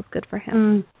one that was good for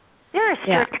him. They're a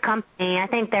strict company. I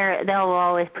think they'll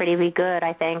always be good.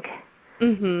 I think.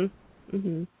 Mhm.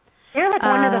 They're like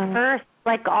one of the first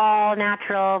like all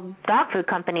natural dog food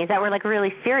companies that were like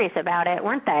really serious about it,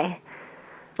 weren't they?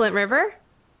 Flint River?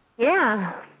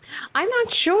 Yeah. I'm not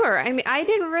sure. I mean, I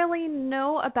didn't really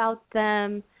know about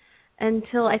them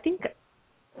until I think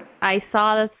I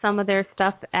saw some of their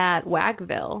stuff at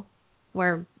Wagville,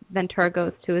 where Ventura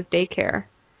goes to his daycare.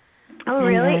 Oh,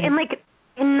 really? And like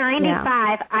in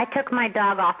 '95, I took my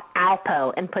dog off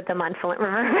Alpo and put them on Flint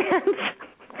River Ranch.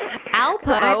 Alpo?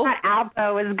 I thought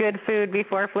Alpo was good food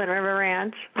before Flint River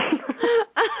Ranch.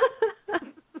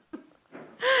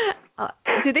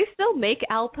 Do they still make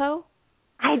Alpo?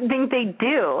 I think they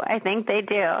do.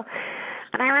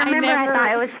 And I remember I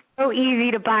thought it was so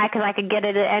easy to buy because I could get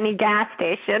it at any gas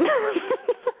station.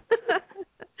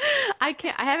 I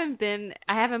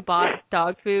haven't bought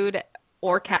dog food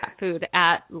or cat food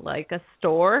at like a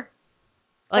store,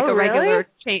 like a regular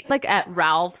chain, like at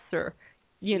Ralph's or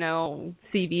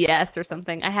CVS or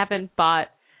something. I haven't bought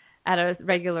at a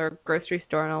regular grocery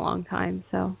store in a long time,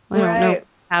 so I don't know.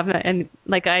 And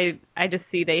like I just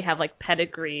see they have like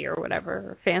Pedigree or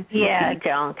whatever fancy. Yeah,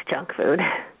 junk food.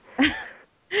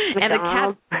 And the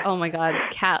cats, oh my God,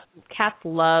 cats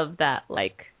love that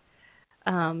like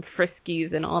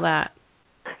Friskies and all that.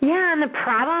 Yeah, and the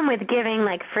problem with giving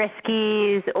like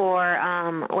Friskies or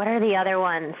what are the other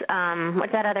ones?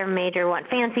 What's that other major one?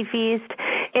 Fancy Feast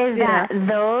is that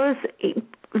those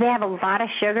they have a lot of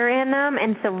sugar in them,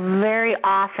 and so very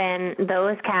often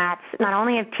those cats not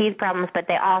only have teeth problems, but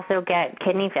they also get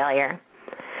kidney failure.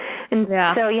 And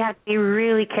so you have to be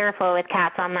really careful with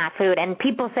cats on that food. And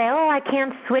people say, oh, I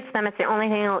can't switch them. It's the only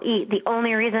thing they'll eat. The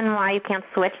only reason why you can't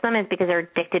switch them is because they're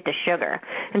addicted to sugar.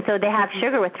 And so they have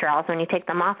sugar withdrawals when you take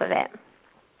them off of it.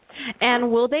 And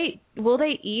will they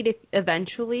eat it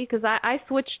eventually? Because I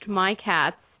switched my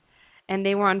cats, and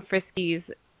they were on Friskies.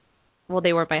 Well,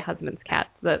 they were my husband's cats.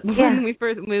 But when we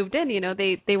first moved in,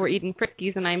 they were eating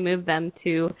Friskies, and I moved them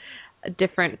to a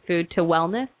different food, to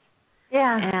Wellness.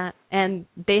 Yeah. And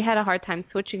they had a hard time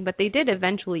switching, but they did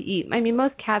eventually eat. I mean,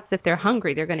 most cats, if they're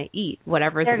hungry, they're going to eat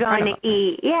whatever's in front of them. They're going to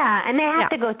eat, and they have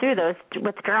to go through those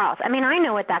withdrawals. I mean, I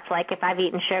know what that's like if I've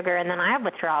eaten sugar and then I have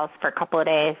withdrawals for a couple of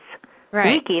days,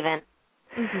 week even.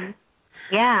 Mm-hmm.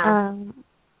 Yeah.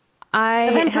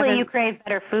 Eventually you crave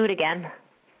better food again.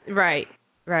 Right.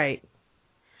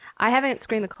 I haven't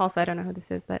screened the call, so I don't know who this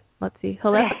is, but let's see.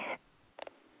 Hello?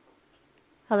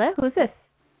 Hello? Who's this?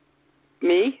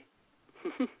 Me?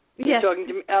 Yes. Talking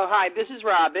to me. Oh, hi. This is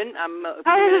Robin. I'm. This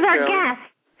is our guest.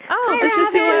 Oh, this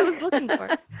is who I was looking for.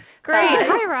 Great.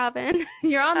 Hi, Robin.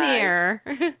 You're on the air.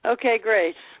 Okay,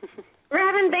 great.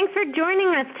 Robin, thanks for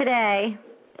joining us today.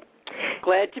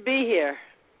 Glad to be here.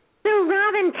 So,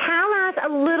 Robin, tell us a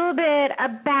little bit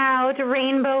about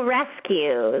Rainbow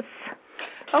Rescues.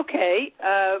 Okay.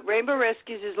 Rainbow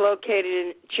Rescues is located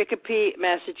in Chicopee,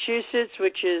 Massachusetts,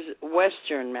 which is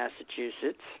western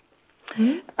Massachusetts.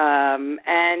 Mm-hmm.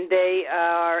 And they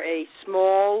are a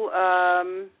small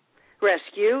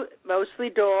rescue, mostly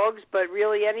dogs, but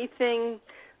really anything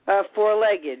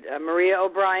four-legged. Maria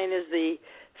O'Brien is the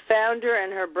founder,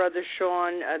 and her brother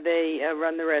Sean, they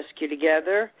run the rescue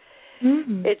together.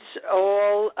 Mm-hmm. It's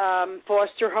all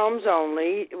foster homes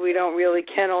only. We don't really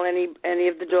kennel any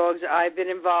of the dogs. I've been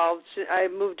involved. I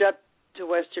moved up to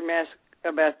Western Mass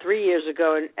about 3 years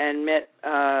ago and met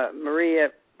Maria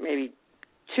maybe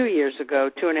 2 years ago,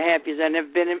 2.5 years, and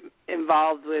have been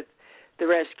involved with the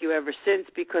rescue ever since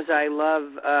because I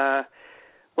love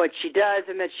what she does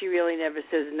and that she really never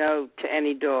says no to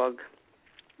any dog.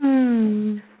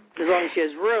 As long as she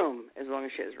has room.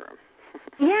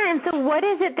 Yeah, and so what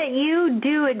is it that you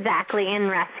do exactly in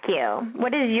rescue?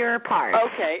 What is your part?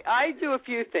 Okay, I do a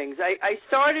few things. I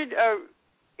started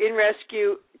in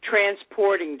rescue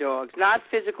transporting dogs, not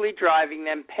physically driving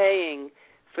them, paying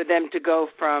for them to go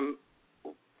from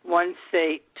one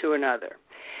state to another.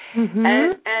 Mm-hmm.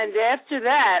 And after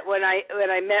that, when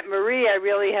I met Marie, I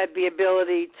really had the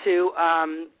ability to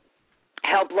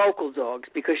help local dogs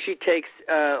because she takes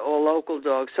all local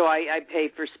dogs. So I pay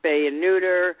for spay and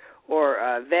neuter or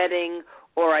vetting,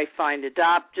 or I find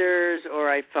adopters, or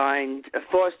I find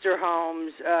foster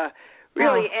homes,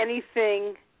 really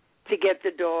anything to get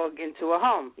the dog into a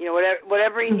home. You know,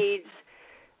 whatever he needs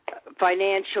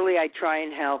financially, I try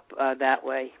and help that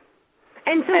way.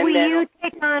 And so will you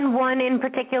take on one in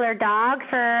particular dog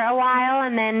for a while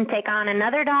and then take on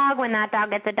another dog when that dog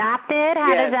gets adopted?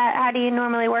 How do you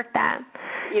normally work that?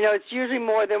 You know, it's usually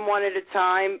more than one at a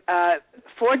time.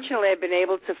 Fortunately, I've been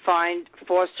able to find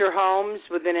foster homes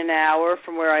within an hour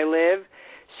from where I live.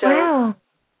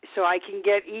 So I can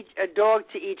get a dog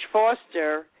to each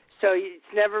foster. So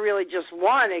it's never really just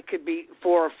one. It could be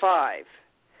 4 or 5.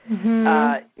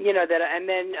 Mm-hmm. You know,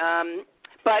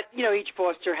 but, you know, each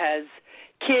foster has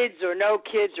kids or no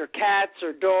kids or cats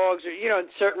or dogs or, you know,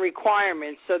 certain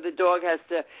requirements. So the dog has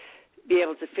to be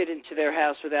able to fit into their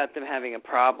house without them having a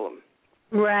problem.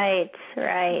 Right.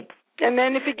 And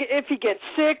then if he gets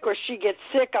sick or she gets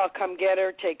sick, I'll come get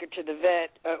her, take her to the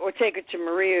vet, or take her to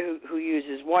Maria, who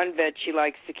uses one vet. She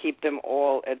likes to keep them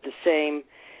all at the same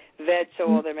vet, so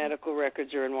all their medical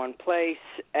records are in one place.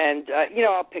 And, you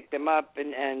know, I'll pick them up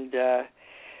and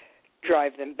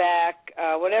drive them back,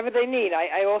 whatever they need.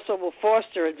 I also will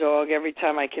foster a dog every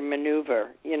time I can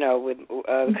maneuver, you know,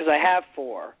 because I have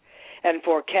 4 and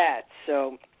 4 cats.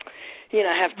 So, you know,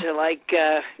 I have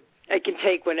to, I can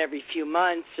take one every few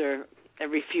months or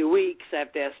every few weeks. I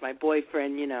have to ask my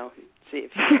boyfriend, you know, see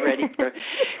if he's ready for,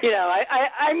 you know,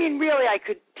 I mean, really I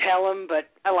could tell him, but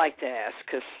I like to ask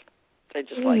because I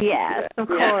just like to do that. Of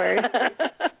course.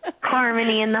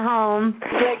 Harmony in the home.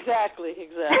 Yeah, exactly.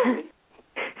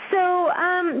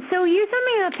 So you sent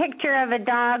me a picture of a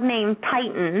dog named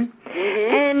Titan,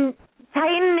 and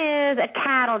Titan is a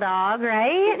cattle dog,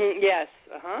 right? Mm-hmm. Yes.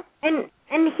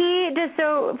 And he just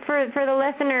for the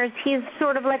listeners, he's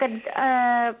sort of like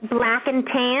a black and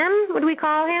tan. Would we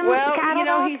call him? Well, cattle you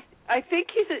know, dog? I think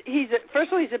he's first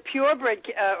of all, he's a purebred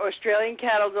Australian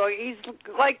cattle dog. He's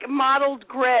like mottled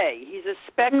gray. He's a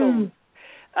speckled.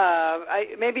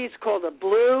 Maybe it's called a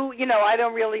blue. You know, I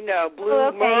don't really know.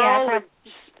 Blue merle, or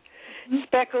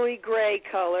speckly gray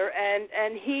color,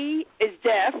 and he is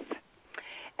deaf,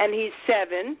 and he's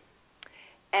 7,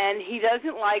 and he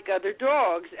doesn't like other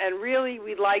dogs. And really,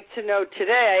 we'd like to know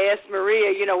today. I asked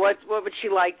Maria, you know, what would she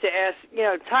like to ask, you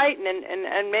know, Titan,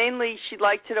 and mainly she'd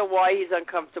like to know why he's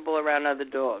uncomfortable around other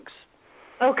dogs.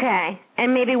 Okay,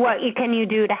 and maybe what can you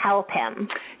do to help him?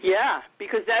 Yeah,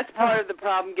 because that's part of the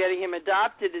problem getting him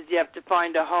adopted is you have to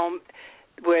find a home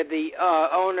where the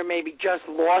owner maybe just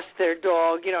lost their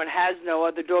dog, you know, and has no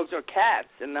other dogs or cats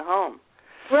in the home.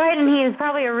 Right, and he is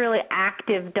probably a really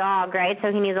active dog, right?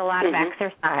 So he needs a lot of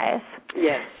exercise.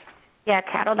 Yes. Yeah,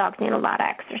 cattle dogs need a lot of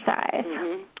exercise.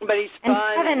 Mm-hmm. But he's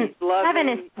fun. And he's loving. 7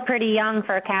 is pretty young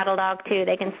for a cattle dog, too.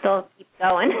 They can still keep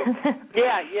going.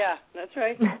 Yeah, that's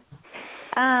right.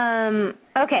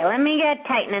 Okay, let me get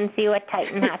Titan and see what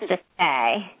Titan has to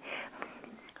say.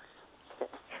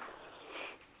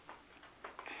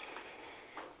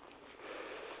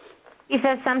 He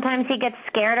says sometimes he gets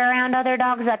scared around other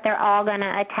dogs that they're all going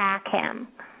to attack him.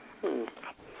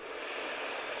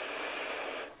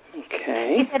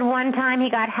 Okay. He said one time he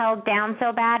got held down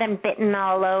so bad and bitten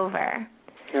all over.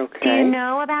 Okay. Do you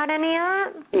know about any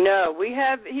of that? No,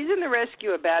 he's in the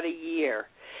rescue about a year,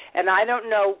 and I don't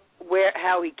know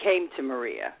how he came to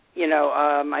Maria. You know,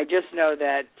 I just know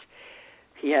that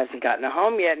he hasn't gotten a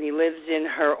home yet, and he lives in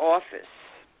her office.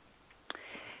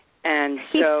 And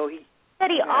so he said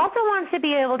he also wants to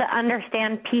be able to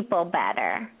understand people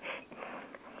better.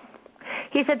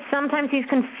 He said sometimes he's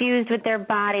confused with their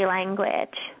body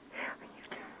language.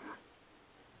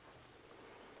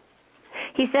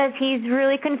 He says he's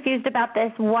really confused about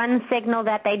this one signal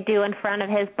that they do in front of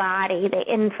his body,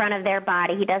 in front of their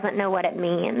body. He doesn't know what it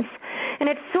means. And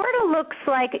it sort of looks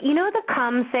like, you know the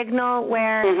come signal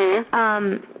where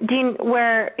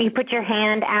where you put your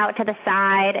hand out to the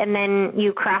side and then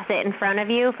you cross it in front of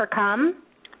you for come?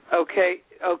 Okay.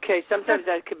 Sometimes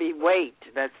that could be wait.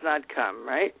 That's not come,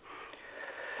 right?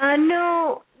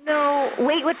 No,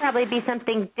 wait would probably be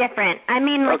something different. I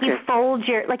mean, like you fold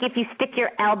if you stick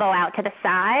your elbow out to the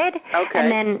side,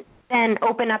 and then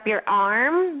open up your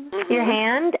arm, your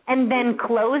hand, and then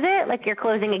close it, like you're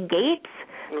closing a gate.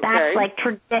 That's like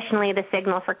traditionally the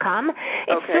signal for come.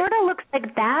 It sort of looks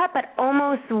like that, but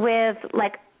almost with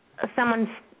like someone's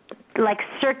like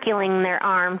circling their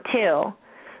arm too.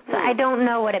 So I don't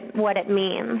know what it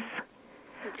means.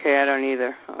 Okay, I don't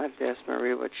either. I'll have to ask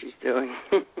Marie what she's doing.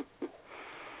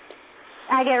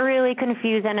 I get really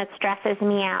confused and it stresses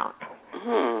me out.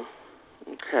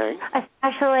 Okay.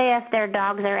 Especially if there are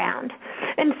dogs around.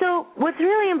 And so what's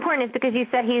really important is because you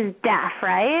said he's deaf,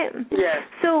 right? Yes.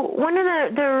 So one of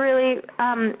the really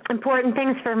important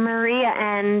things for Maria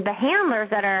and the handlers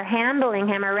that are handling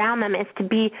him around them is to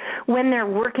be, when they're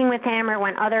working with him or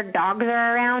when other dogs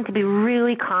are around, to be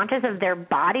really conscious of their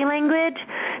body language,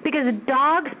 because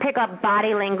dogs pick up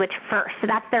body language first. So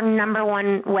that's their number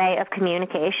one way of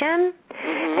communication.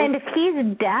 And if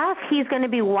he's deaf, he's going to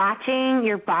be watching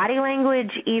your body language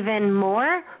even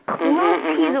more. Plus,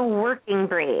 he's a working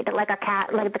breed, like a cat,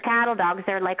 like the cattle dogs.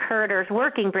 They're like herders,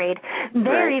 working breed.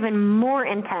 They're even more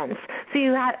intense. So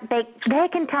they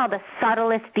can tell the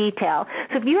subtlest detail.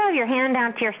 So if you have your hand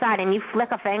down to your side and you flick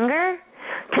a finger,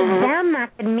 to them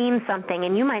that could mean something,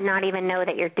 and you might not even know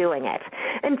that you're doing it.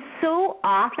 And so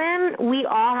often we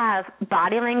all have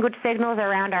body language signals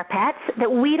around our pets that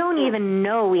we don't even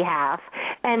know we have,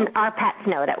 and our pets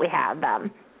know that we have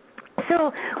them.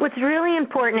 So what's really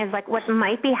important is, like, what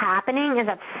might be happening is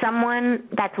that someone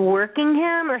that's working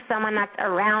him or someone that's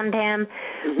around him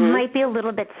might be a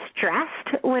little bit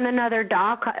stressed when another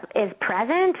dog is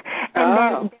present, and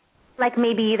then like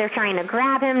maybe either trying to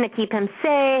grab him to keep him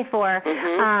safe, or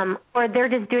they're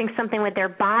just doing something with their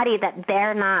body that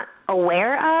they're not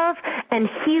aware of, and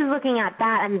he's looking at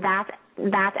that, and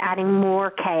that's adding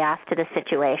more chaos to the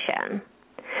situation.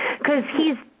 Because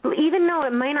even though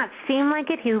it might not seem like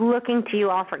it, he's looking to you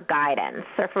all for guidance,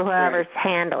 or for whoever's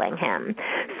handling him.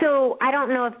 So I don't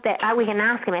know if we can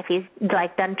ask him if he's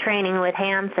like done training with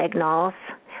hand signals.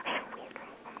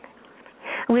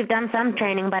 We've done some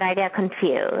training, but I get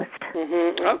confused.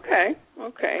 Okay.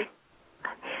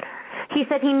 He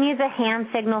said he needs a hand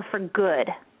signal for good.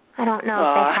 I don't know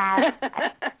if they have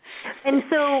that. And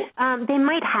so they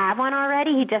might have one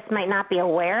already. He just might not be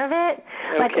aware of it.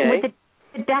 Like with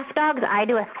the deaf dogs, I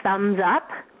do a thumbs up.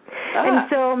 And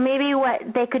so maybe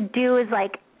what they could do is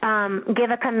like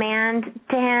give a command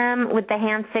to him with the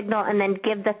hand signal and then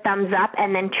give the thumbs up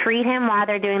and then treat him while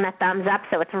they're doing the thumbs up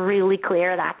so it's really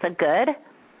clear that's a good.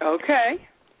 Okay.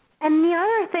 And the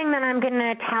other thing that I'm going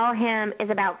to tell him is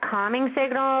about calming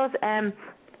signals.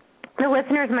 The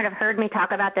listeners might have heard me talk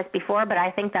about this before, but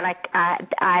I think that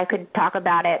I could talk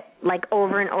about it like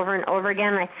over and over and over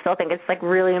again. I still think it's like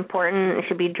really important. It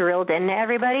should be drilled into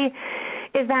everybody.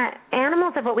 Is that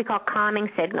animals have what we call calming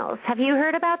signals. Have you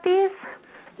heard about these?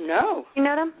 No. You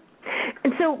know them?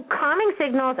 And so calming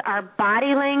signals are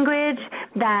body language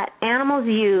that animals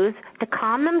use to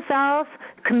calm themselves,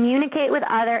 communicate with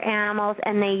other animals,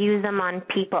 and they use them on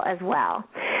people as well.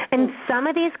 And some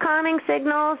of these calming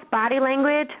signals, body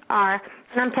language, are,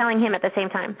 and I'm telling him at the same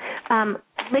time,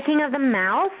 licking of the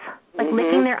mouth, like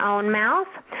licking their own mouth,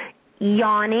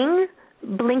 yawning,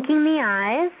 blinking the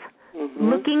eyes,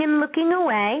 looking and looking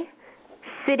away,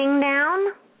 sitting down,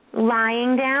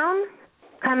 lying down,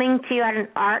 coming to you at an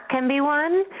arc can be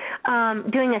one,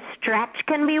 doing a stretch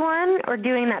can be one, or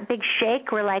doing that big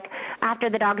shake where, like, after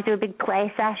the dogs do a big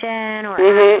play session or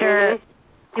after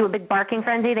do a big barking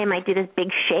frenzy, they might do this big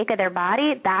shake of their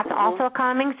body. That's also a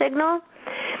calming signal.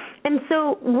 And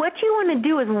so what you want to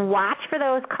do is watch for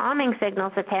those calming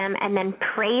signals with him and then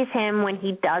praise him when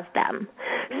he does them.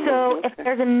 So if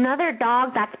there's another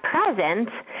dog that's present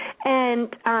and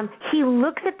he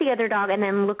looks at the other dog and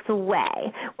then looks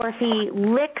away, or if he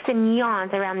licks and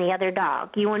yawns around the other dog,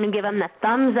 you want to give him the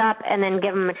thumbs up and then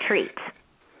give him a treat.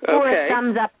 Or a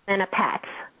thumbs up and a pet.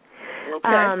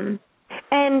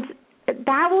 And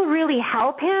that will really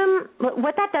help him.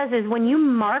 What that does is when you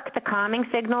mark the calming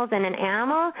signals in an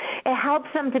animal, it helps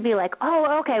them to be like,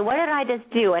 oh, okay, what did I just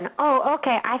do? And, oh,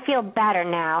 okay, I feel better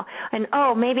now. And,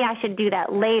 oh, maybe I should do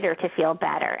that later to feel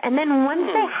better. And then once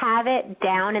they have it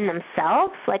down in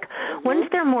themselves, like once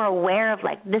they're more aware of,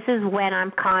 like, this is when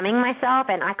I'm calming myself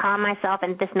and I calm myself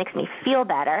and this makes me feel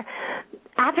better,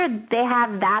 after they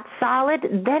have that solid,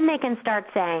 then they can start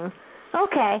saying,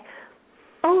 okay,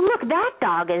 oh, look, that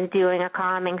dog is doing a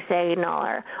calming signal.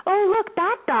 Or, oh, look,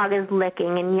 that dog is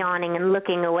licking and yawning and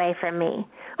looking away from me.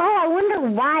 Oh, I wonder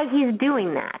why he's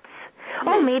doing that.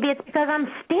 Oh, maybe it's because I'm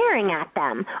staring at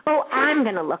them. Oh, I'm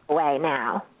going to look away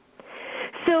now.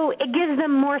 So it gives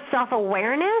them more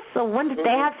self-awareness. So once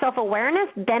they have self-awareness,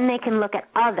 then they can look at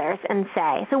others and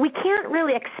say. So we can't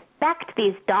really expect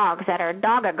these dogs that are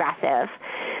dog aggressive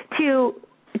to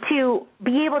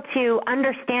be able to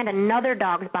understand another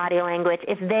dog's body language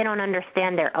if they don't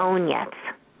understand their own yet.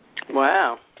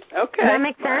 Wow. Okay. Does that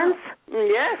make sense?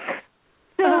 Yes.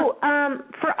 So,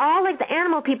 for all like the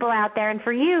animal people out there, and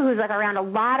for you who's like around a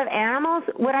lot of animals,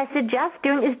 what I suggest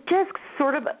doing is just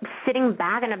sort of sitting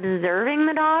back and observing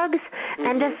the dogs,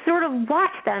 and just sort of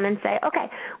watch them and say, okay,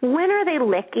 when are they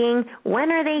licking?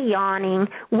 When are they yawning?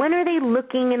 When are they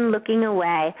looking and looking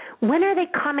away? When are they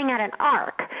coming at an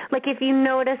arc? Like if you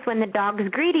notice when the dogs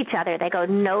greet each other, they go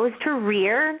nose to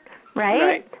rear,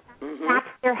 right? That's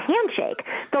their handshake.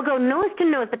 They'll go nose to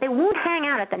nose, but they won't hang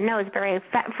out at the nose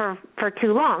for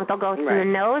too long. They'll go from the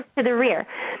nose to the rear.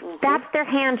 That's their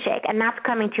handshake, and that's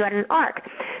coming to you at an arc.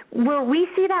 Where we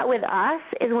see that with us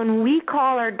is when we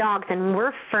call our dogs and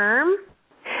we're firm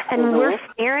and we're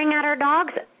staring at our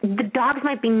dogs, the dogs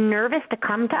might be nervous to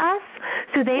come to us,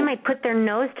 so they might put their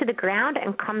nose to the ground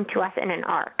and come to us in an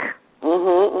arc.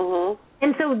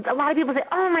 And so a lot of people say,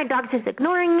 oh, my dog's just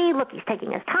ignoring me. Look, he's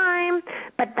taking his time.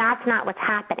 But that's not what's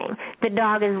happening. The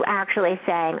dog is actually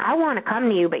saying, I want to come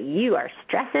to you, but you are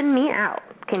stressing me out.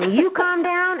 Can you calm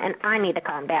down? And I need to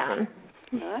calm down.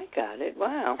 I got it.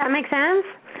 Wow. That make sense?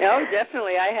 Oh,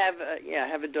 definitely. I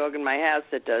have a dog in my house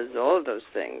that does all of those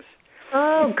things.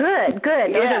 Oh, good.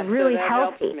 Those are really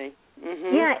healthy. Helps me.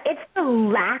 Yeah, it's the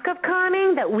lack of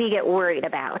calming that we get worried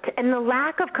about. And the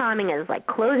lack of calming is like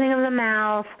closing of the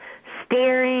mouth,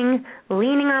 staring,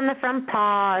 leaning on the front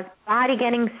paws, body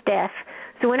getting stiff.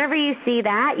 So whenever you see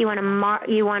that, you want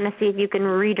to see if you can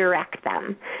redirect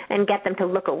them and get them to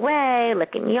look away,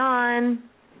 look and yawn.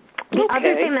 The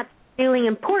other thing that's really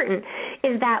important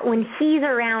is that when he's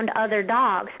around other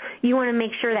dogs, you want to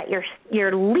make sure that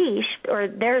your leash, or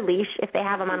their leash, if they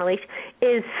have them on a leash,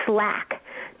 is slack.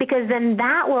 Because then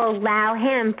that will allow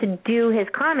him to do his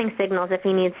calming signals if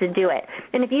he needs to do it.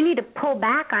 And if you need to pull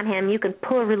back on him, you can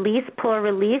pull, release, but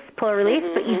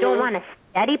you don't want a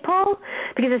steady pull,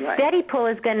 because a steady pull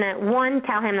is going to, one,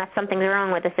 tell him that something's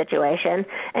wrong with the situation,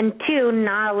 and two,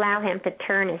 not allow him to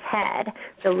turn his head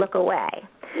to look away.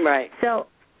 Right. So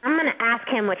I'm going to ask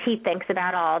him what he thinks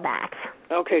about all that.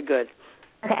 Okay, good.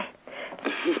 Okay.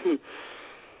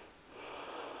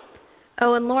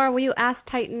 Oh, and Laura, will you ask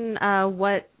Titan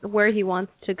where he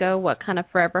wants to go, what kind of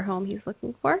forever home he's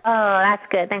looking for? Oh, that's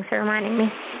good. Thanks for reminding me.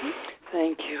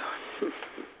 Thank you.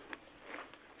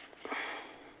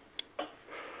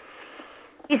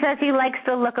 He says he likes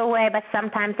to look away, but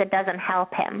sometimes it doesn't help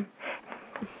him.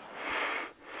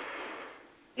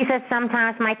 He says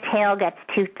sometimes my tail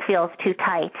feels too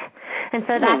tight. And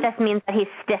so that just means that he's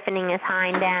stiffening his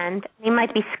hind end. He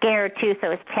might be scared, too,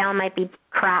 so his tail might be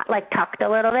tucked a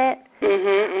little bit.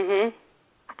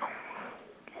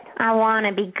 I want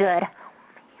to be good.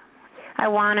 I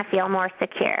want to feel more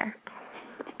secure.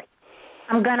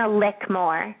 I'm going to lick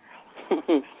more.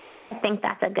 I think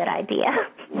that's a good idea.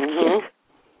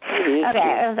 Okay,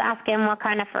 I was asking what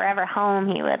kind of forever home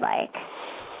he would like.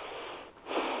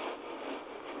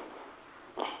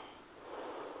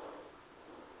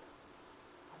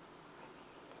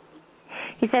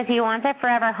 He says he wants a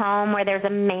forever home where there's a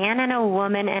man and a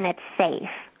woman and it's safe.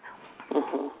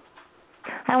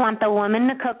 I want the woman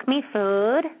to cook me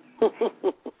food.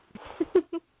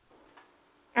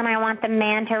 And I want the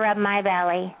man to rub my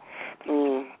belly.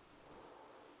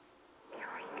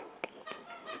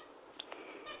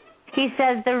 He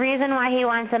says the reason why he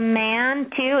wants a man,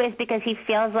 too, is because he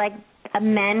feels like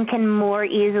men can more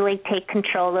easily take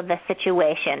control of the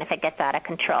situation if it gets out of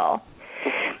control.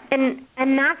 And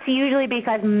that's usually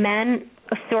because men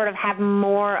sort of have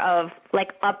more of like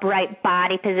upright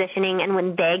body positioning, and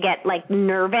when they get like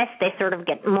nervous, they sort of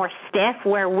get more stiff,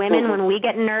 where women, when we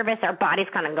get nervous, our bodies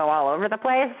kind of go all over the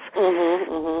place.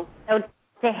 So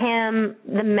to him,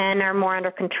 the men are more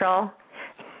under control.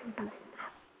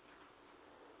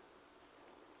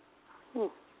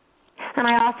 And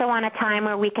I also want a time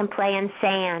where we can play in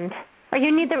sand. Are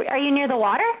you near the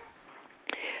water?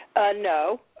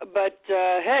 No, but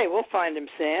hey, we'll find him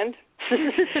sand.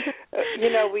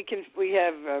 We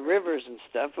have rivers and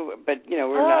stuff, but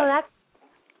we're not.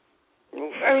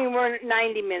 We're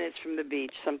 90 minutes from the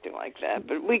beach, something like that.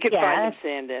 But we could find him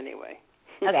sand anyway.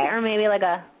 Okay, or maybe like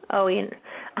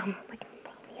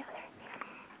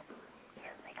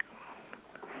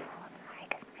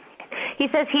he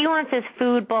says he wants his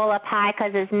food bowl up high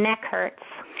because his neck hurts.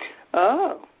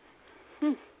 Oh.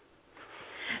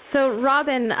 So,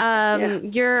 Robin,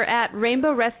 you're at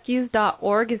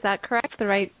rainbowrescues.org. Is that correct?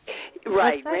 Right,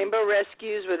 website? Rainbow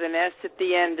Rescues with an S at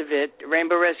the end of it.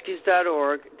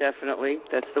 Rainbowrescues.org, definitely.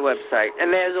 That's the website.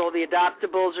 And there's all the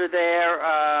adoptables are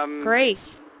there. Great.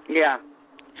 Yeah.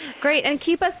 Great, and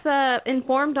keep us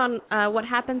informed on what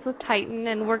happens with Titan,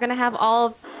 and we're going to have all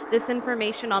of this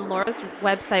information on Laura's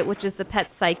website, which is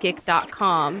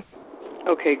thepetpsychic.com.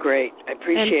 Okay, great. I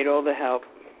appreciate all the help.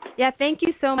 Yeah, thank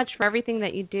you so much for everything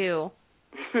that you do.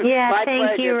 Yeah, My thank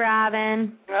pleasure. you,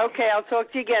 Robin. Okay, I'll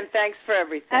talk to you again. Thanks for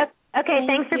everything. Okay,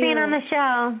 thanks for being on the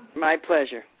show. My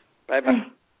pleasure. Bye-bye.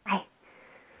 Bye.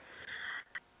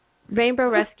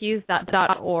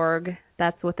 RainbowRescues.org.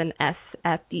 That's with an S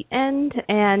at the end.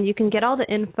 And you can get all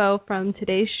the info from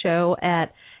today's show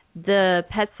at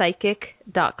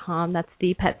thepetpsychic.com. That's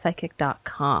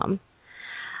thepetpsychic.com.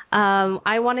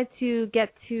 I wanted to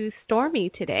get to Stormy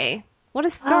today. What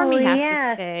does Stormy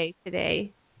have to say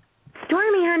today?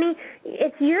 Stormy, honey,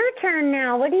 it's your turn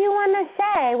now. What do you want to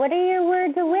say? What are your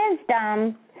words of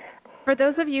wisdom? For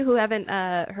those of you who haven't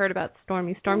heard about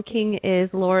Stormy, Storm King is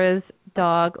Laura's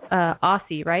dog,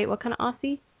 Aussie, right? What kind of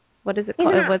Aussie? What is it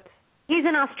called? He's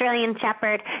an Australian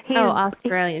Shepherd.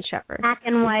 Australian Shepherd. Black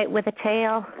and white with a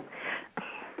tail.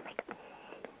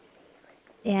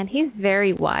 And he's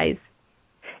very wise.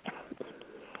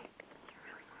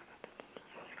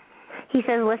 He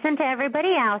says, listen to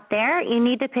everybody out there. You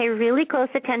need to pay really close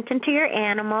attention to your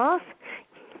animals.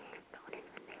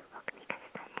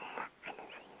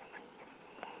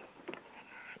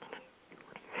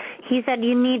 He said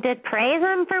you need to praise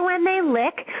them for when they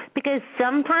lick, because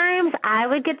sometimes I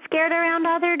would get scared around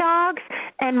other dogs,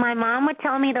 and my mom would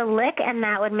tell me to lick, and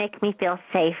that would make me feel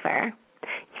safer.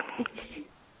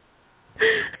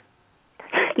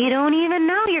 You don't even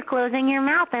know you're closing your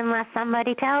mouth unless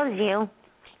somebody tells you.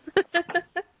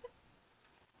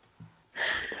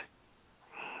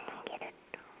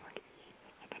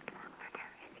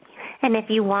 And if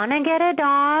you want to get a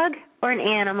dog, or an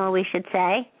animal we should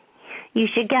say, you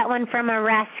should get one from a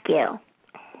rescue.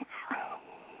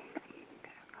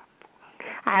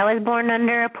 I was born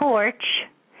under a porch.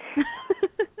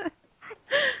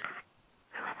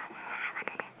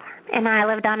 And I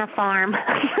lived on a farm.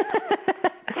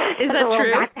 Is that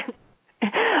true?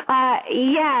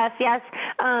 Yes.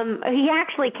 He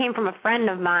actually came from a friend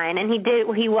of mine, and he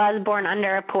was born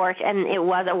under a porch, and it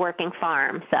was a working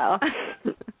farm. So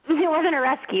it wasn't a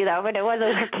rescue though, but it was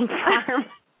a working farm.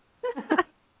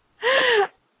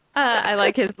 I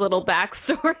like his little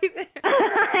backstory there.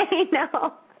 I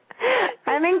know.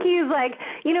 I think he's like,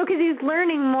 because he's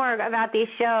learning more about these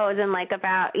shows and like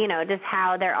about, just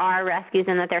how there are rescues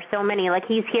and that there's so many. Like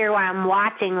he's here while I'm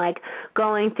watching, like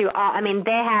going through all. I mean,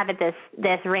 they have at this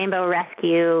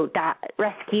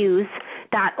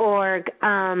RainbowRescues.org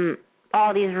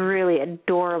all these really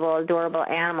adorable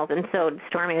animals. And so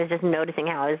Stormy was just noticing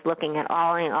how I was looking at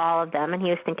all of them, and he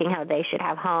was thinking how they should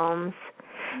have homes.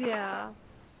 Yeah.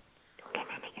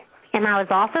 And I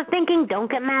was also thinking, don't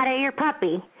get mad at your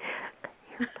puppy.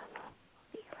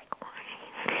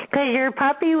 Because your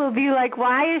puppy will be like,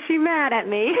 why is she mad at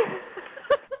me?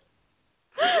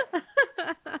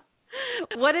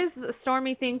 What does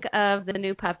Stormy think of the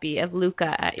new puppy, of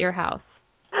Luca, at your house?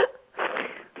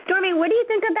 Stormy, what do you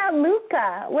think about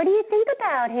Luca? What do you think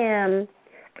about him?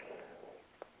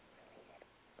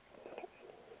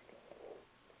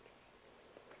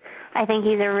 I think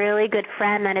he's a really good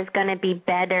friend that is going to be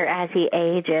better as he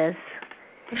ages.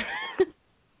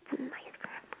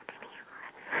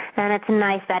 And it's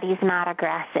nice that he's not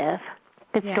aggressive.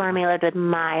 Because Stormy lived with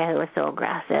Maya, who was so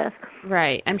aggressive.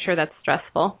 Right. I'm sure that's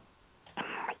stressful.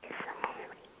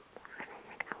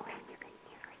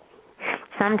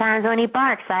 Sometimes when he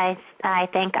barks, I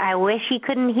think, I wish he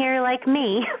couldn't hear like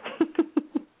me.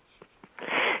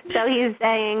 So he's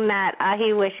saying that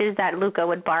he wishes that Luca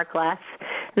would bark less,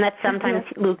 and that sometimes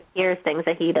Luca hears things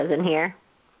that he doesn't hear.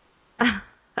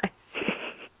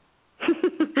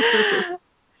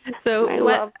 So I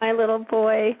love my little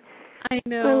boy. I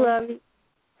know. I love you.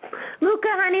 Luca,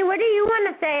 honey, what do you want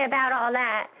to say about all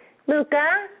that?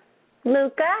 Luca,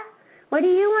 what do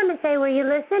you want to say? Were you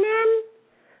listening?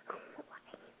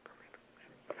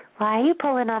 Why are you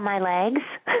pulling on my legs?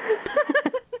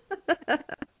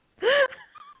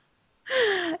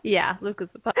 Yeah, Luca's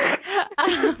a puppy.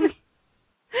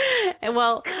 And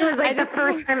well, it was like the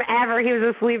first time ever he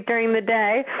was asleep during the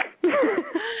day.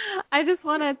 I just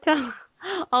want to tell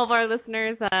all of our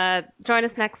listeners, join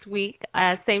us next week,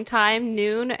 same time,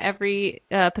 noon, every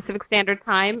Pacific Standard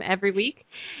Time every week.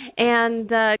 And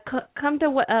come to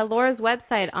Laura's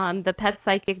website on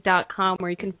thepetpsychic.com, where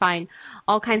you can find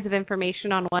all kinds of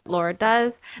information on what Laura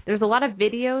does. There's a lot of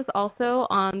videos also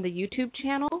on the YouTube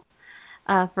channel.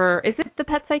 Is it the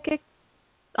Pet Psychic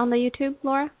on the YouTube,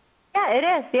 Laura? Yeah, it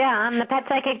is. Yeah, on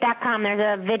thepetpsychic.com,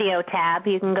 there's a video tab.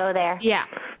 You can go there. Yeah.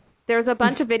 There's a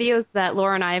bunch of videos that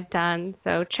Laura and I have done,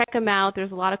 so check them out.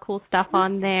 There's a lot of cool stuff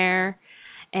on there.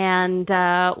 And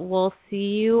we'll see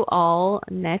you all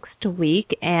next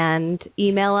week. And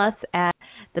email us at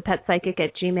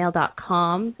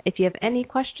thepetpsychic@gmail.com if you have any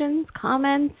questions,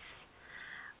 comments,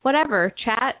 whatever,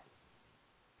 chat,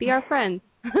 be our friends.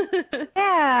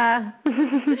 Yeah.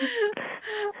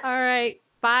 All right.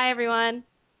 Bye, everyone.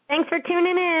 Thanks for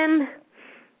tuning in.